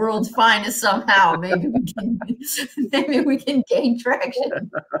into World's Finest somehow, maybe we can gain traction.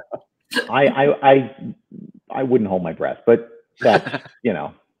 I wouldn't hold my breath, but that's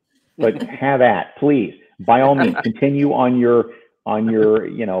but have at, please. By all means, continue on your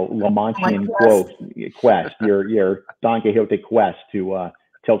Lamantian quest, your Don Quixote quest to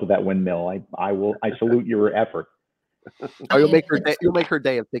tilt that windmill. I salute your effort. Oh, you'll make her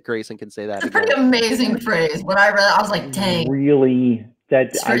day if Dick Grayson can say that. It's a pretty amazing phrase. When I read it, I was like, dang. Really, I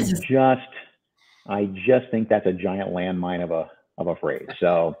just think that's a giant landmine of a phrase.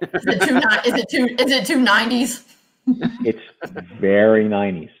 So is it too 90s? It's very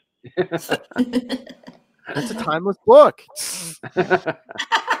 90s. That's a timeless book.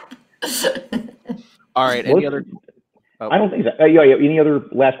 All right. Any other? Oh. I don't think so. Yeah. Any other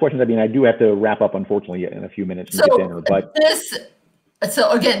last questions? I mean, I do have to wrap up, unfortunately, in a few minutes and get dinner. But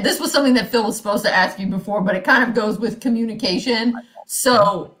again, this was something that Phil was supposed to ask you before, but it kind of goes with communication.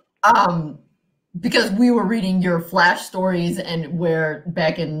 So, because we were reading your Flash stories, and where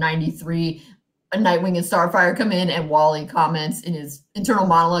back in '93. Nightwing and Starfire come in, and Wally comments in his internal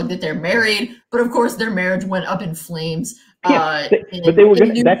monologue that they're married, but of course their marriage went up in flames. But they were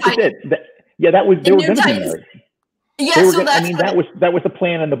going to. That's just it. They were going to be married. Yeah, that was the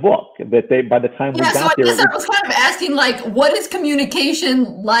plan in the book. That by the time we got there, I was kind of asking, like, what is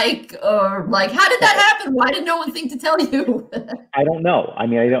communication like, or like, how did that happen? Why did no one think to tell you? I don't know. I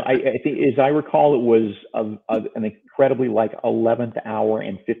mean, I think, as I recall, it was an incredibly 11th hour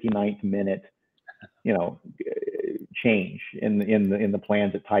and 59th minute. Change in the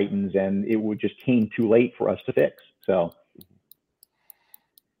plans at Titans, and it just came too late for us to fix. So,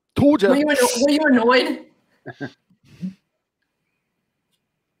 told you. Were you annoyed?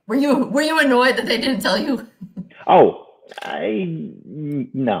 Were you annoyed that they didn't tell you? Oh,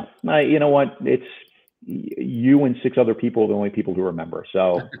 no. You know what? It's you and 6 other people are the only people who remember.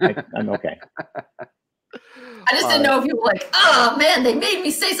 So I'm okay. I just didn't know if you were like, oh man, they made me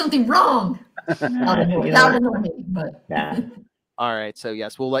say something wrong. Not annoy me, but Nah. All right, so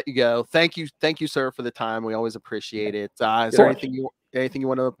yes, we'll let you go. Thank you, sir, for the time. We always appreciate it. Is there anything you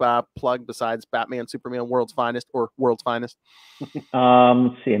want to plug besides Batman, Superman, World's Finest, or World's Finest? Let's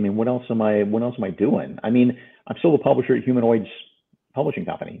see. I mean, what else am I doing? I mean, I'm still the publisher at Humanoids Publishing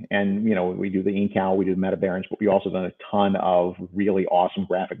Company, and we do the Ink Owl, we do the Meta Barons, but we also done a ton of really awesome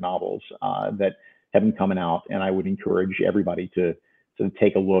graphic novels that have been coming out, and I would encourage everybody to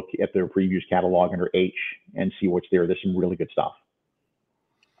take a look at their previews catalog under H and see what's there. There's some really good stuff.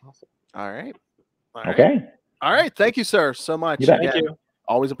 Awesome. All right. Okay. All right. Thank you, sir, so much. Thank you.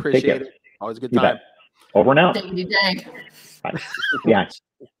 Always appreciate it. Always a good time. Over and out. Dang. Yeah.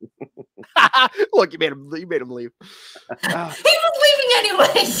 Look, you made him leave. He was leaving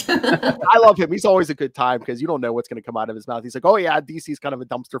anyway. I love him. He's always a good time because you don't know what's going to come out of his mouth. He's like, "Oh yeah, DC's kind of a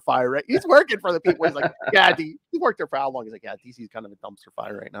dumpster fire, right?" He's working for the people. He's like, "Yeah, he worked there for how long?" He's like, "Yeah, DC's kind of a dumpster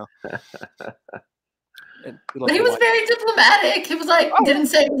fire right now." But he was very diplomatic. He was like, didn't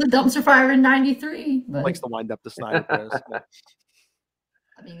say it was a dumpster fire in '93. But likes to wind up the Snyder Bros.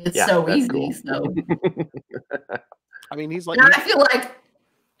 I mean, it's so easy. Cool. So I mean, he's like. I feel like.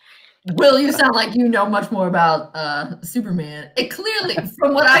 Will, you sound like you know much more about Superman. It clearly,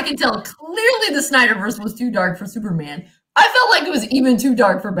 from what I can tell, clearly the Snyderverse was too dark for Superman. I felt like it was even too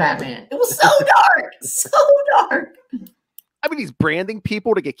dark for Batman. It was so dark, so dark. I mean, he's branding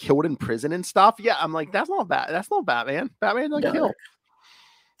people to get killed in prison and stuff. Yeah, I'm like, that's not bad. That's not Batman. Batman doesn't kill.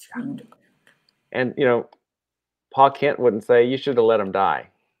 And Paul Kent wouldn't say you should have let him die.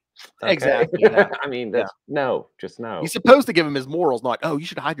 Okay. Exactly. Yeah. I mean, that's just no. He's supposed to give him his morals, not you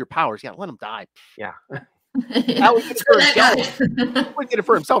should hide your powers. Yeah, let him die. Yeah. How would get it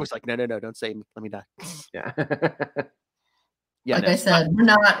for himself? He's like, no, don't save me. Let me die. Yeah. Yeah. Like I said,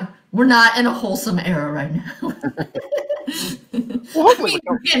 we're not in a wholesome era right now. Well,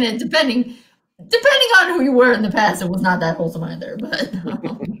 I mean, depending on who you were in the past, it was not that wholesome either. But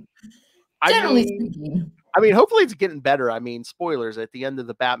generally speaking. I mean, hopefully it's getting better. I mean, spoilers at the end of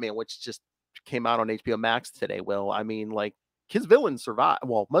the Batman, which just came out on HBO Max today. Will, I mean, like his villains survive.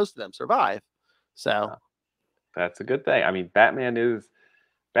 Well, most of them survive. So that's a good thing. I mean, Batman is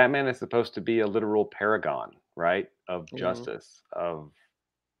supposed to be a literal paragon, right? Of justice.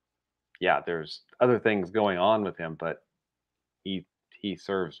 There's other things going on with him, but he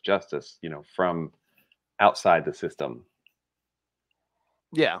serves justice, from outside the system.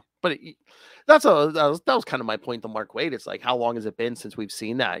 Yeah, but that was kind of my point to Mark Waid. It's like, how long has it been since we've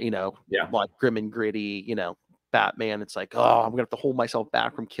seen that? Like grim and gritty, Batman. It's like, I'm gonna have to hold myself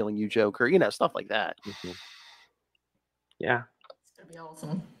back from killing you, Joker. Stuff like that. Mm-hmm. Yeah, it's gonna be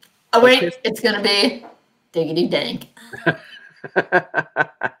awesome. Oh wait, it's gonna be diggity dank.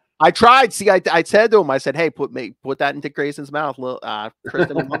 I tried. See, I said to him, I said, "Hey, put that into Grayson's mouth."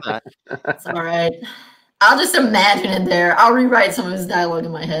 Kristen will love that. It's all right. I'll just imagine it there. I'll rewrite some of his dialogue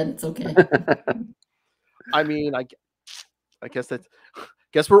in my head. It's okay. I mean, I guess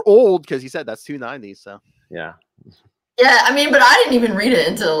we're old because he said that's 290s. So yeah. Yeah, I mean, but I didn't even read it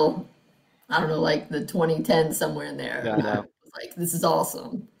until I don't know, like the 2010 somewhere in there. Yeah, I know. Like, this is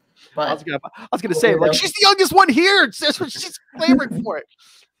awesome. But I was gonna say, like, she's the youngest one here. That's what she's clamoring for it.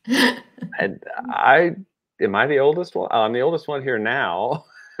 And am I the oldest one? I'm the oldest one here now.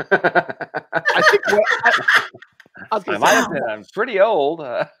 I think I'm pretty old.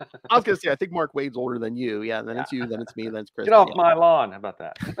 I was gonna say, I think Mark Waid's older than you. Yeah, then it's you, then it's me, then it's Chris. Get off my lawn. How about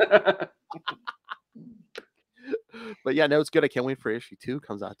that? But yeah, no, it's good. I can't wait for issue 2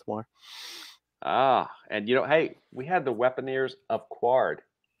 comes out tomorrow. And hey, we had the Weaponeers of Quard.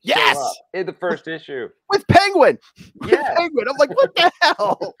 Yes, in the first issue with Penguin. Yeah, Penguin. I'm like, what the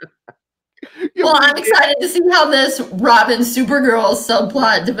hell? Well, I'm excited to see how this Robin Supergirl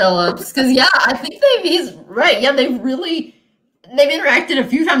subplot develops. Because I think he's right. Yeah, they've interacted a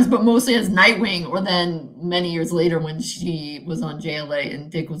few times, but mostly as Nightwing, or then many years later when she was on JLA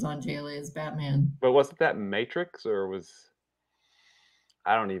and Dick was on JLA as Batman. But wasn't that Matrix, or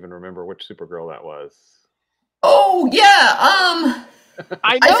I don't even remember which Supergirl that was. Oh yeah,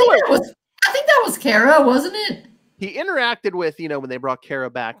 I know I think that was Kara, wasn't it? He interacted with, when they brought Kara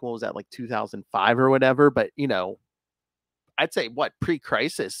back, what was that, like 2005 or whatever? But, I'd say,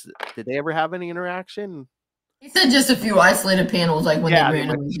 pre-Crisis, did they ever have any interaction? He said just a few isolated panels, like when they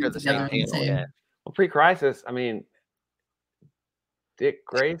randomly share the same panel. Yeah. Well, pre-Crisis, I mean, Dick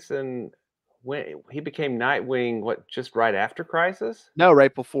Grayson, when he became Nightwing, just right after Crisis? No,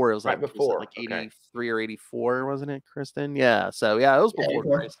 right before. It was right before, like 83 or 84, wasn't it, Kristen? Yeah. So, it was before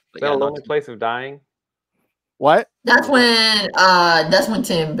Crisis. Is that A Lonely Place of Dying? What? That's when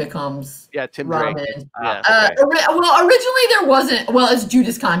Tim becomes Tim Robin. Drake. Yeah. Okay. Well, originally there wasn't. Well, it's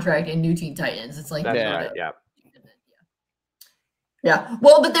Judas Contract in New Teen Titans. It's like That's right. Yeah. Yeah.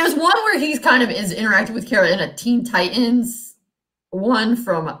 Well, but there's one where he's kind of is interacting with Kara in a Teen Titans one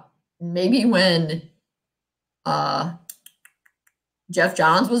from maybe when Jeff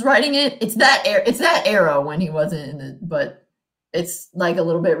Johns was writing it. It's that era when he wasn't in it, but it's like a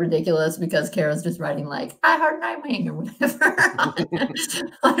little bit ridiculous because Kara's just writing like "I heart Nightwing" or whatever.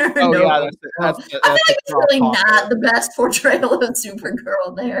 I don't know. Yeah, I feel like it's really not the best portrayal of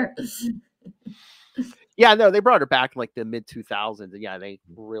Supergirl there. Yeah, no, they brought her back in like the mid 2000s, and yeah, they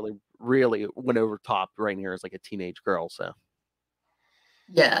really, really went over top right here as like a teenage girl. So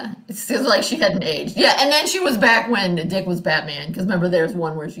yeah, it seems like she hadn't aged. Yeah, and then she was back when Dick was Batman. Because remember, there's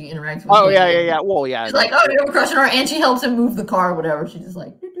one where she interacts with. Oh yeah. Well, yeah. She's like, "Oh, you have a crush on her," and she helps him move the car or whatever. She's just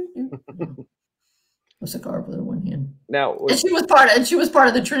like, push the car up with her one hand. Now, and she was part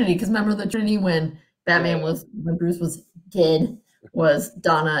of the Trinity. Because remember the Trinity when when Bruce was dead was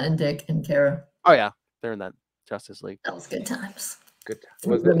Donna and Dick and Kara. Oh yeah, they're in that Justice League. That was good times. Good.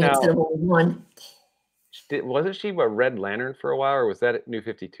 Was it instead of one? Wasn't she a Red Lantern for a while, or was that New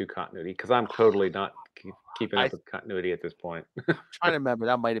 52 continuity? Because I'm totally not keeping up with continuity at this point. I'm trying to remember.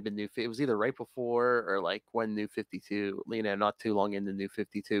 That might have been it was either right before or like when New 52. Not too long into New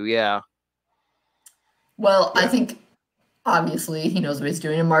 52. Yeah. Well, I think obviously he knows what he's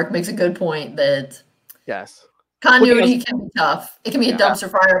doing, and Mark makes a good point that yes, continuity can be tough. It can be a dumpster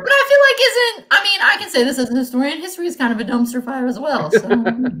fire, but I feel like I can say this as a historian. History is kind of a dumpster fire as well. So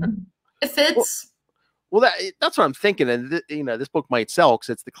it fits. Well, that's what I'm thinking, and this book might sell because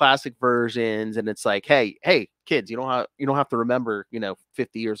it's the classic versions, and it's like, hey, kids, you don't have to remember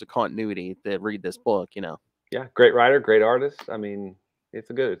 50 years of continuity to read this book, Yeah, great writer, great artist. I mean, it's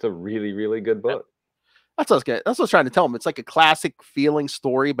a really, really good book. That's what I was trying to tell them. It's like a classic feeling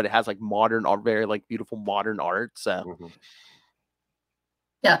story, but it has like modern art, very like beautiful modern art. So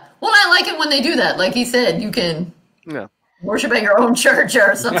yeah, well, I like it when they do that. Like he said, you can worship at your own church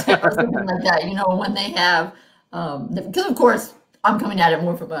or something like that, when they have, because of course I'm coming at it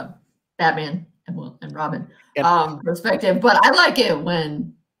more from a Batman and Robin perspective, but I like it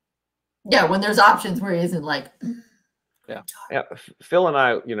when there's options where he isn't like, yeah. Phil and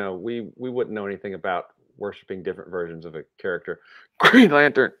I, we wouldn't know anything about worshiping different versions of a character. Green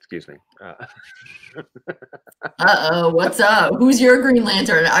Lantern, excuse me. What's up? Who's your Green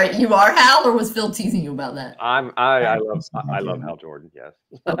Lantern? You are Hal, or was Phil teasing you about that? I love Hal Jordan. Yes.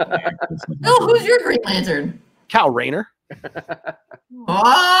 Okay. Phil, who's your Green Lantern? Cal Rayner. Oh,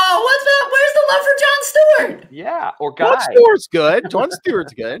 what's that? Where's the love for John Stewart? Yeah, or Guy. John Stewart's good. John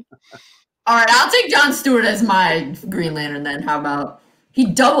Stewart's good. All right, I'll take John Stewart as my Green Lantern then. How about he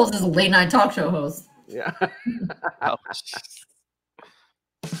doubles as a late night talk show host? Yeah.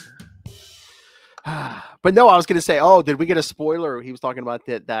 But no, I was gonna say, did we get a spoiler? He was talking about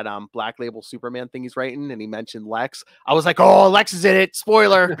that Black Label Superman thing he's writing, and he mentioned Lex. I was like, Lex is in it.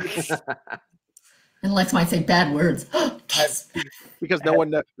 Spoiler. And Lex might say bad words. because no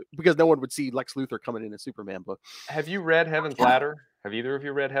one would see Lex Luthor coming in a Superman book. Have you read Heaven's Ladder? Have either of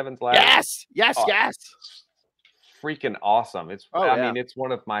you read Heaven's Ladder? Yes. Freaking awesome. It's mean, it's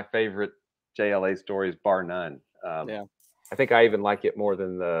one of my favorite JLA stories, bar none. I think I even like it more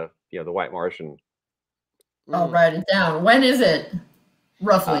than the White Martian. I'll write it down. When is it?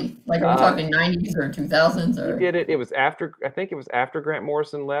 Roughly, are we talking 90s or 2000s? Or you did it. It was after. I think it was after Grant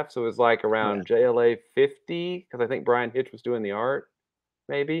Morrison left, so it was like around JLA 50, because I think Brian Hitch was doing the art,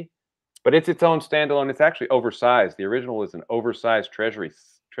 maybe. But it's its own standalone. It's actually oversized. The original is an oversized treasury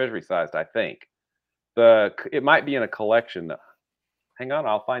sized, I think. It might be in a collection. Hang on,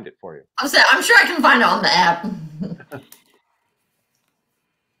 I'll find it for you. I'm sure I can find it on the app.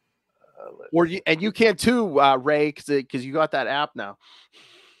 And you can too, Ray, because you got that app now.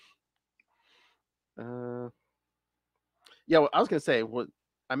 Yeah, I was gonna say,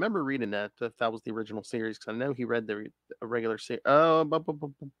 I remember reading that was the original series, because I know he read the regular series. Came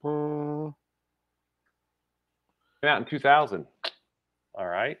out in 2000. All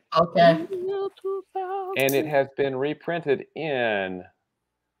right. Okay. And it has been reprinted in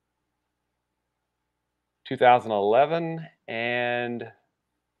 2011 and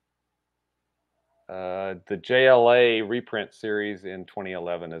the JLA reprint series in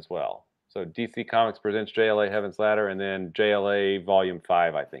 2011 as well. So DC Comics presents JLA Heaven's Ladder, and then JLA Volume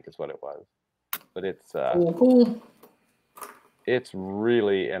 5, I think is what it was. But it's cool. It's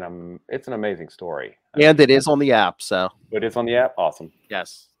really it's an amazing story. And it is on the app, so. But it's on the app? Awesome.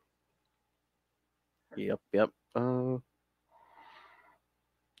 Yes. Yep.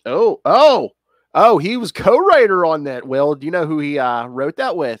 Oh, he was co-writer on that. Will, do you know who he wrote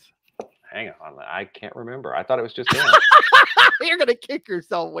that with? Hang on, I can't remember. I thought it was just him. You're gonna kick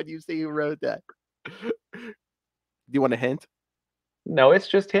yourself when you see who wrote that. Do you want a hint? No, it's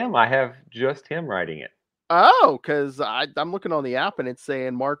just him. I have just him writing it. Oh, because I'm looking on the app and it's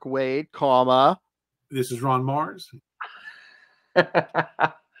saying Mark Waid, comma. This is Ron Mars.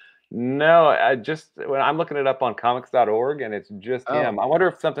 No, when I'm looking it up on comics.org and it's just him. I wonder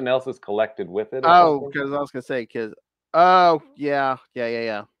if something else is collected with it. Oh, because I was gonna say yeah.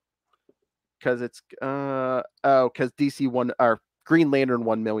 Because it's because DC won or Green Lantern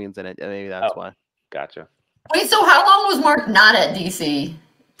won millions in it. Maybe that's why. Gotcha. Wait, so how long was Mark not at DC?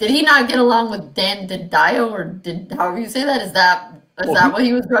 Did he not get along with Dan DiDio, or however you say that? Is that what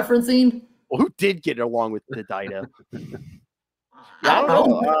he was referencing? Well, who did get along with DiDio? I don't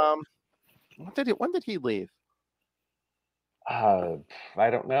know. When did he leave? I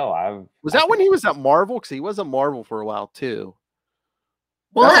don't know. Was that when he was at Marvel? Because he was at Marvel for a while too.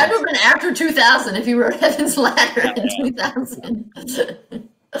 Well, it had to have been after 2000 if he wrote Heaven's Ladder in 2000.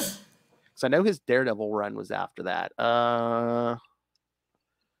 Because I know his Daredevil run was after that.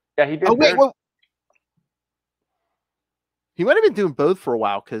 Yeah, he did. Oh wait, well, he might have been doing both for a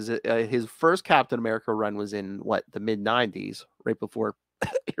while because his first Captain America run was in the mid '90s, right before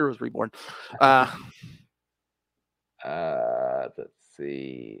Heroes Reborn. Let's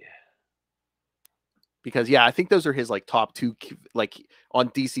see. Because I think those are his top two. On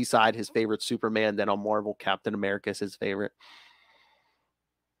DC side, his favorite Superman. Then on Marvel, Captain America is his favorite.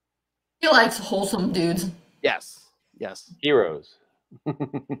 He likes wholesome dudes. Yes. Heroes.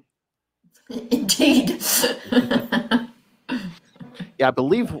 Indeed. Yeah, I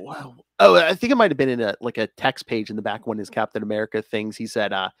believe. Oh, I think it might have been in a text page in the back one of his Captain America things. He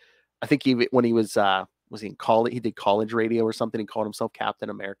said, I think when he was he in college, he did college radio or something. He called himself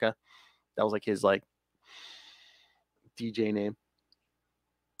Captain America. That was his DJ name.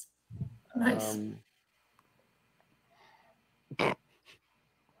 Nice.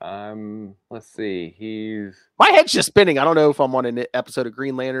 Let's see. My head's just spinning. I don't know if I'm on an episode of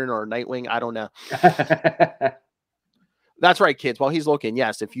Green Lantern or Nightwing. I don't know. That's right, kids. While he's looking,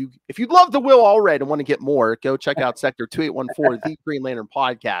 yes, if you love the Will already and want to get more, go check out Sector 2814, the Green Lantern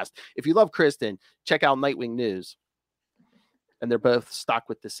podcast. If you love Kristen, check out Nightwing News. And they're both stuck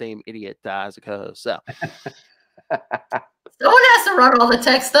with the same idiot as a co-host. So someone has to run all the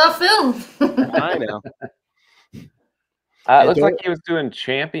tech stuff, Phil. I know. It looks like he was doing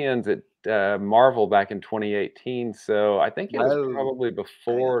Champions at Marvel back in 2018. So I think it was probably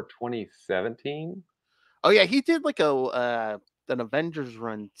before 2017. Oh yeah, he did an Avengers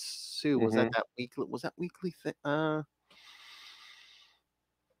run too. Was that weekly? Was that weekly thing?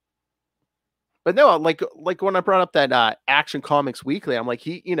 But no, like when I brought up that Action Comics Weekly, I'm like,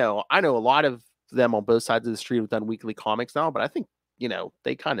 I know a lot of them on both sides of the street have done weekly comics now, but I think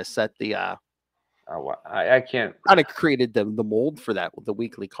they kind of set the I can't kind of created the mold for that with the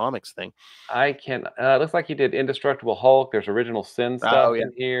weekly comics thing. I can't. It looks like he did Indestructible Hulk. There's original Sin stuff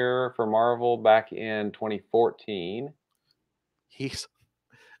in here for Marvel back in 2014. He's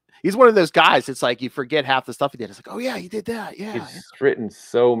one of those guys. It's like you forget half the stuff he did. It's like, oh yeah, he did that. Yeah, he's written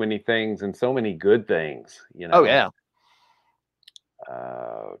so many things and so many good things. Oh yeah.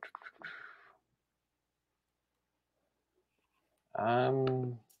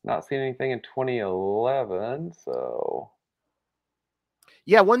 Not seeing anything in 2011. So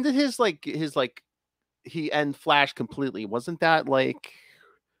yeah, when did he end Flash completely? Wasn't that it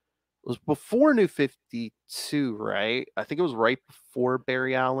was before New 52, right? I think it was right before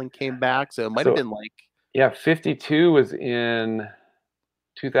Barry Allen came back. So it might have been 52 was in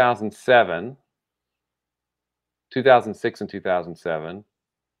 2007, 2006 and 2007.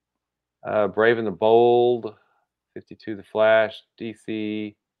 Brave and the Bold, 52, The Flash,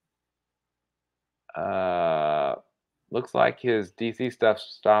 DC. Looks like his DC stuff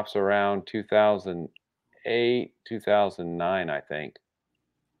stops around 2008, 2009, I think.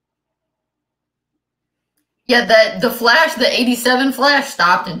 Yeah, the Flash, the 87 Flash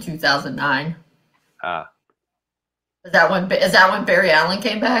stopped in 2009. Is that when Barry Allen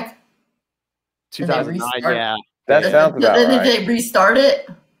came back? 2009, yeah. That sounds about right. Did they restart it?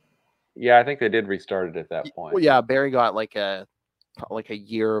 Yeah, I think they did restart it at that point. Well, yeah, Barry got a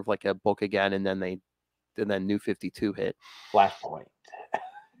year of a book again, and then New 52 hit. Flashpoint.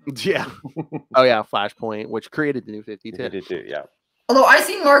 Yeah. Oh yeah, Flashpoint, which created the New 52. 52, yeah. Although I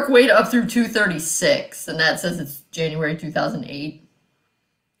see Mark Waid up through 236, and that says it's January 2008.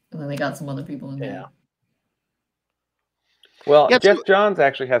 And then they got some other people in there. Well, Jeff Johns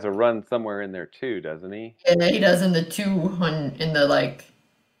actually has a run somewhere in there too, doesn't he? Yeah, he does in the 200, in the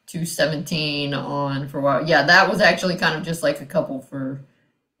 217 on for a while. Yeah, that was actually kind of just like a couple for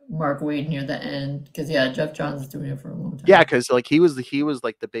Mark Waid near the end, because Jeff Johns is doing it for a long time. Yeah, because like he was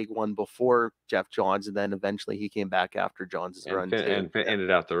like the big one before Jeff Johns, and then eventually he came back after Johns' run and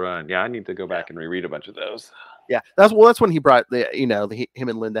ended out the run. Yeah, I need to go back and reread a bunch of those. Yeah, that's when he brought him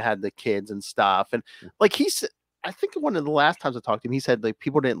and Linda had the kids and stuff, and like I think one of the last times I talked to him, he said like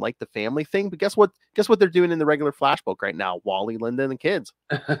people didn't like the family thing, but guess what? Guess what they're doing in the regular Flash book right now? Wally, Linda, and the kids.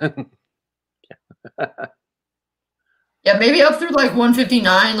 Yeah, maybe up through like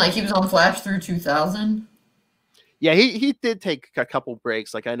 159, like he was on Flash through 2000. Yeah, he did take a couple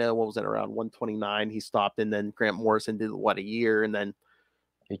breaks. Like I know what was it, around 129 he stopped, and then Grant Morrison did a year, and then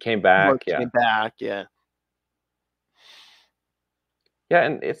he came back. Came back. Yeah. Yeah,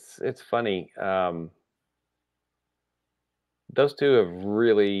 and it's funny. Those two have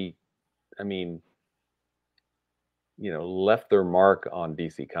really, I mean, left their mark on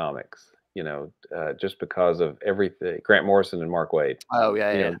DC Comics. Just because of everything. Grant Morrison and Mark Waid. Oh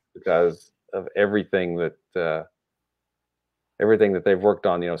yeah, because of everything that they've worked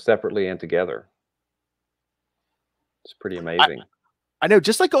on, separately and together. It's pretty amazing. I know,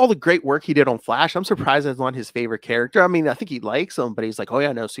 just like all the great work he did on Flash, I'm surprised it's not his favorite character. I mean, I think he likes him, but he's like, oh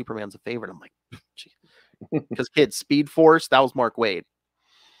yeah, no, Superman's a favorite. I'm like, because kids, Speed Force, that was Mark Waid.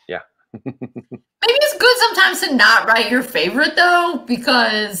 Yeah. Maybe it's good sometimes to not write your favorite though,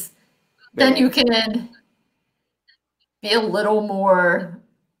 because then you can be a little more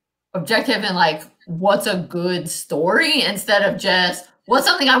objective in like what's a good story instead of just what's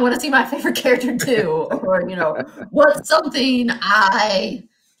something I want to see my favorite character do, or what's something because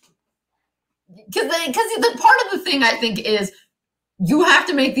the part of the thing I think is you have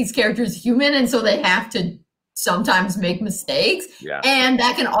to make these characters human, and so they have to sometimes make mistakes. Yeah. And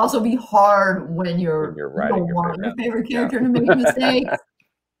that can also be hard when you're writing your favorite character to make mistakes.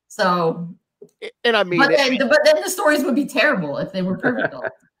 So, and I mean, but then the stories would be terrible if they were perfect.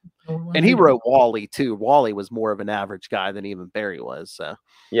 And he wrote Wally too. Wally was more of an average guy than even Barry was. So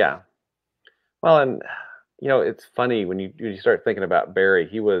yeah. Well, and it's funny when you start thinking about Barry.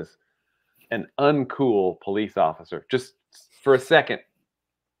 He was an uncool police officer. Just for a second,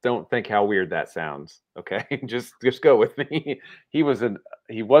 don't think how weird that sounds. Okay, just go with me. He wasn't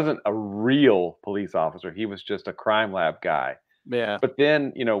a real police officer. He was just a crime lab guy. Yeah. But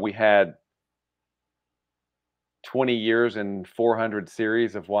then we had 20 years and 400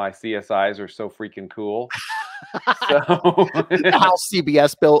 series of why CSIs are so freaking cool. So how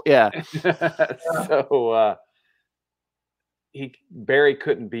CBS built, yeah. So Barry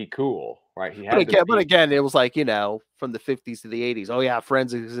couldn't be cool, right? He had but again, it was like from the 50s to the 80s. Oh yeah,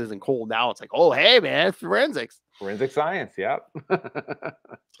 forensics isn't cool. Now it's like, oh hey man, forensic science, yep.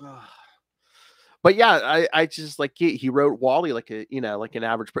 But yeah, I just like he wrote Wally like like an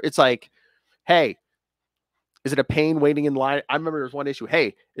average. It's like, hey, is it a pain waiting in line? I remember there was one issue.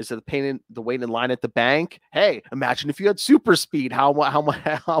 Hey, is it a pain in the waiting in line at the bank? Hey, imagine if you had super speed, how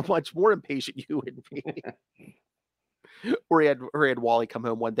much more impatient you would be. Or he had Wally come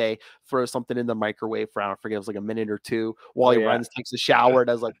home one day, throw something in the microwave for, I forget, it was like a minute or two. Wally runs, takes a shower,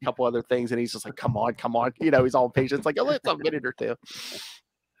 does like a couple other things, and he's just like, come on. He's all impatient. It's like, oh, it's a minute or two.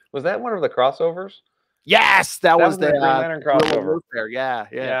 Was that one of the crossovers? Yes, that was the Green Lantern crossover. Yeah.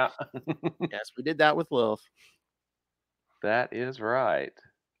 Yes, we did that with Lilith. That is right.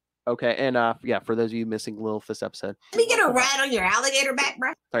 Okay, and for those of you missing Lilith this episode, let me get a ride on your alligator back,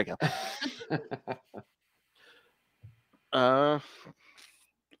 bro. There you go.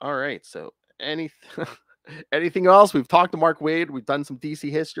 All right. So anything else? We've talked to Mark Waid. We've done some DC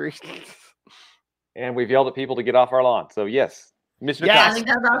history, and we've yelled at people to get off our lawn. So yes. Mission I think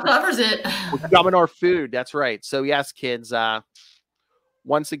that about covers it. We're gumming our food. That's right. So yes, kids.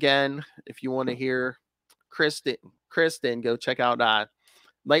 Once again, if you want to hear Kristen, go check out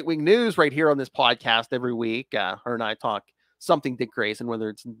Nightwing News right here on this podcast every week. Her and I talk something Dick Grayson, whether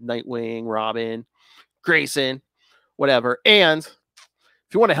it's Nightwing, Robin, Grayson, whatever. And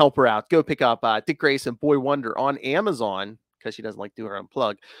if you want to help her out, go pick up Dick Grayson Boy Wonder on Amazon, because she doesn't like doing her own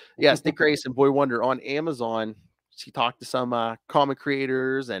plug. Yes, Dick Grayson Boy Wonder on Amazon. She talked to some comic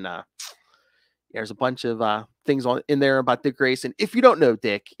creators, and there's a bunch of things in there about Dick Grayson. If you don't know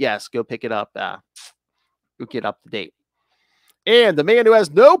Dick, yes, go pick it up. Go get up to date. And the man who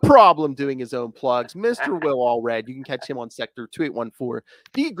has no problem doing his own plugs, Mr. Will Allred. You can catch him on Sector 2814,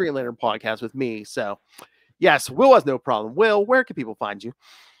 the Green Lantern podcast with me. So, yes, Will has no problem. Will, where can people find you?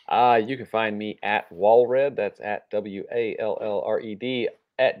 You can find me at Wallred. That's at WALLRED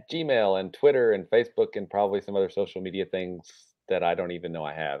at Gmail and Twitter and Facebook and probably some other social media things that I don't even know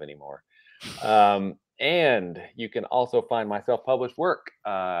I have anymore. And you can also find my self-published work,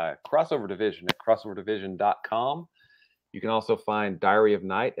 Crossover Division, at crossoverdivision.com. You can also find Diary of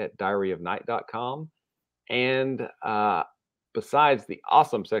Night at diaryofnight.com. And besides the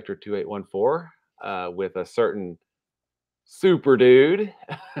awesome Sector 2814 with a certain super dude,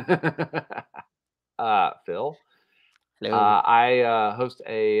 Phil, I host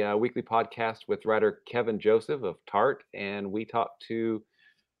a weekly podcast with writer Kevin Joseph of Tart, and we talk to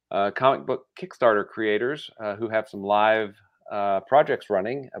comic book Kickstarter creators who have some live projects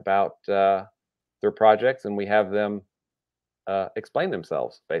running about their projects, and we have them explain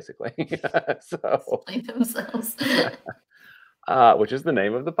themselves, basically. Explain themselves. Which is the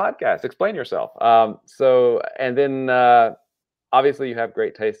name of the podcast, Explain Yourself. And then obviously you have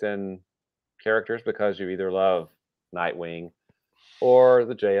great taste in characters because you either love Nightwing or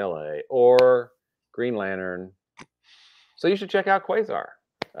the JLA or Green Lantern. So you should check out Quasar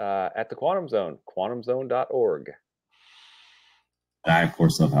at the Quantum Zone, quantumzone.org. I, of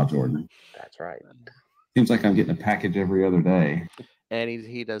course, love Hal Jordan. That's right. Seems like I'm getting a package every other day. And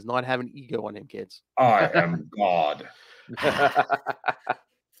he does not have an ego on him, kids. I am God.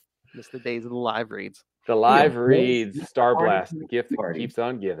 Miss the days of the live reads. The live reads, Star Blast, the gift that keeps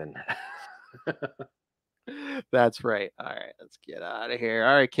on giving. That's right. All right, let's get out of here.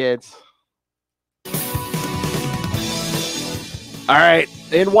 All right, kids. All right,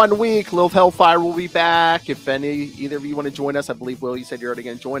 in 1 week, Lil Hellfire will be back. If either of you want to join us, I believe, Will, you said you're already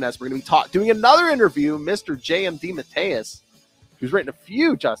going to join us. We're going to be doing another interview, Mr. J.M.D. Mateus, who's written a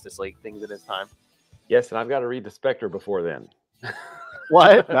few Justice League things in his time. Yes, and I've got to read the Spectre before then.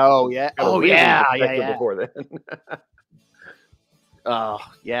 What? Oh, yeah. Oh, yeah. Before then. Oh,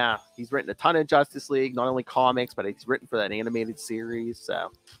 yeah. He's written a ton of Justice League, not only comics, but he's written for that animated series.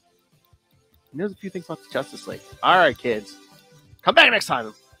 So he knows a few things about the Justice League. All right, kids. Come back next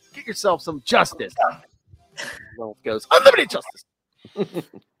time. Get yourself some justice. Well, it goes unlimited justice.